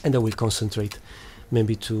 And I will concentrate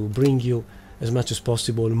maybe to bring you as much as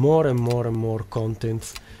possible more and more and more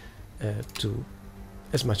content to,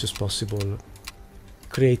 as much as possible,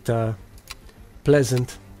 create a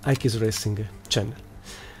pleasant iKeysRacing channel.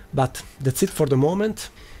 But that's it for the moment.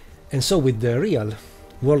 And so with the real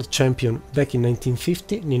world champion back in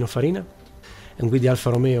 1950, Nino Farina, and with the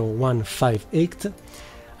Alfa Romeo 158,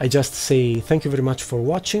 I just say thank you very much for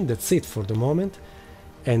watching. That's it for the moment,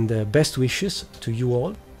 and best wishes to you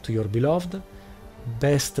all, to your beloved.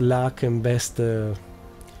 Best luck and best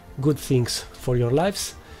good things for your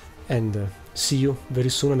lives, and see you very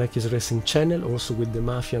soon on iKeysRacing channel, also with the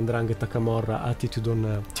Mafia and 'Ndrangheta Camorra attitude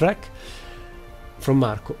on track. From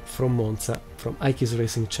Marco, from Monza, from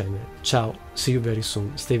iKeysRacing channel. Ciao, see you very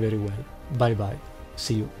soon, stay very well, bye bye,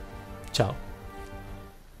 see you, ciao.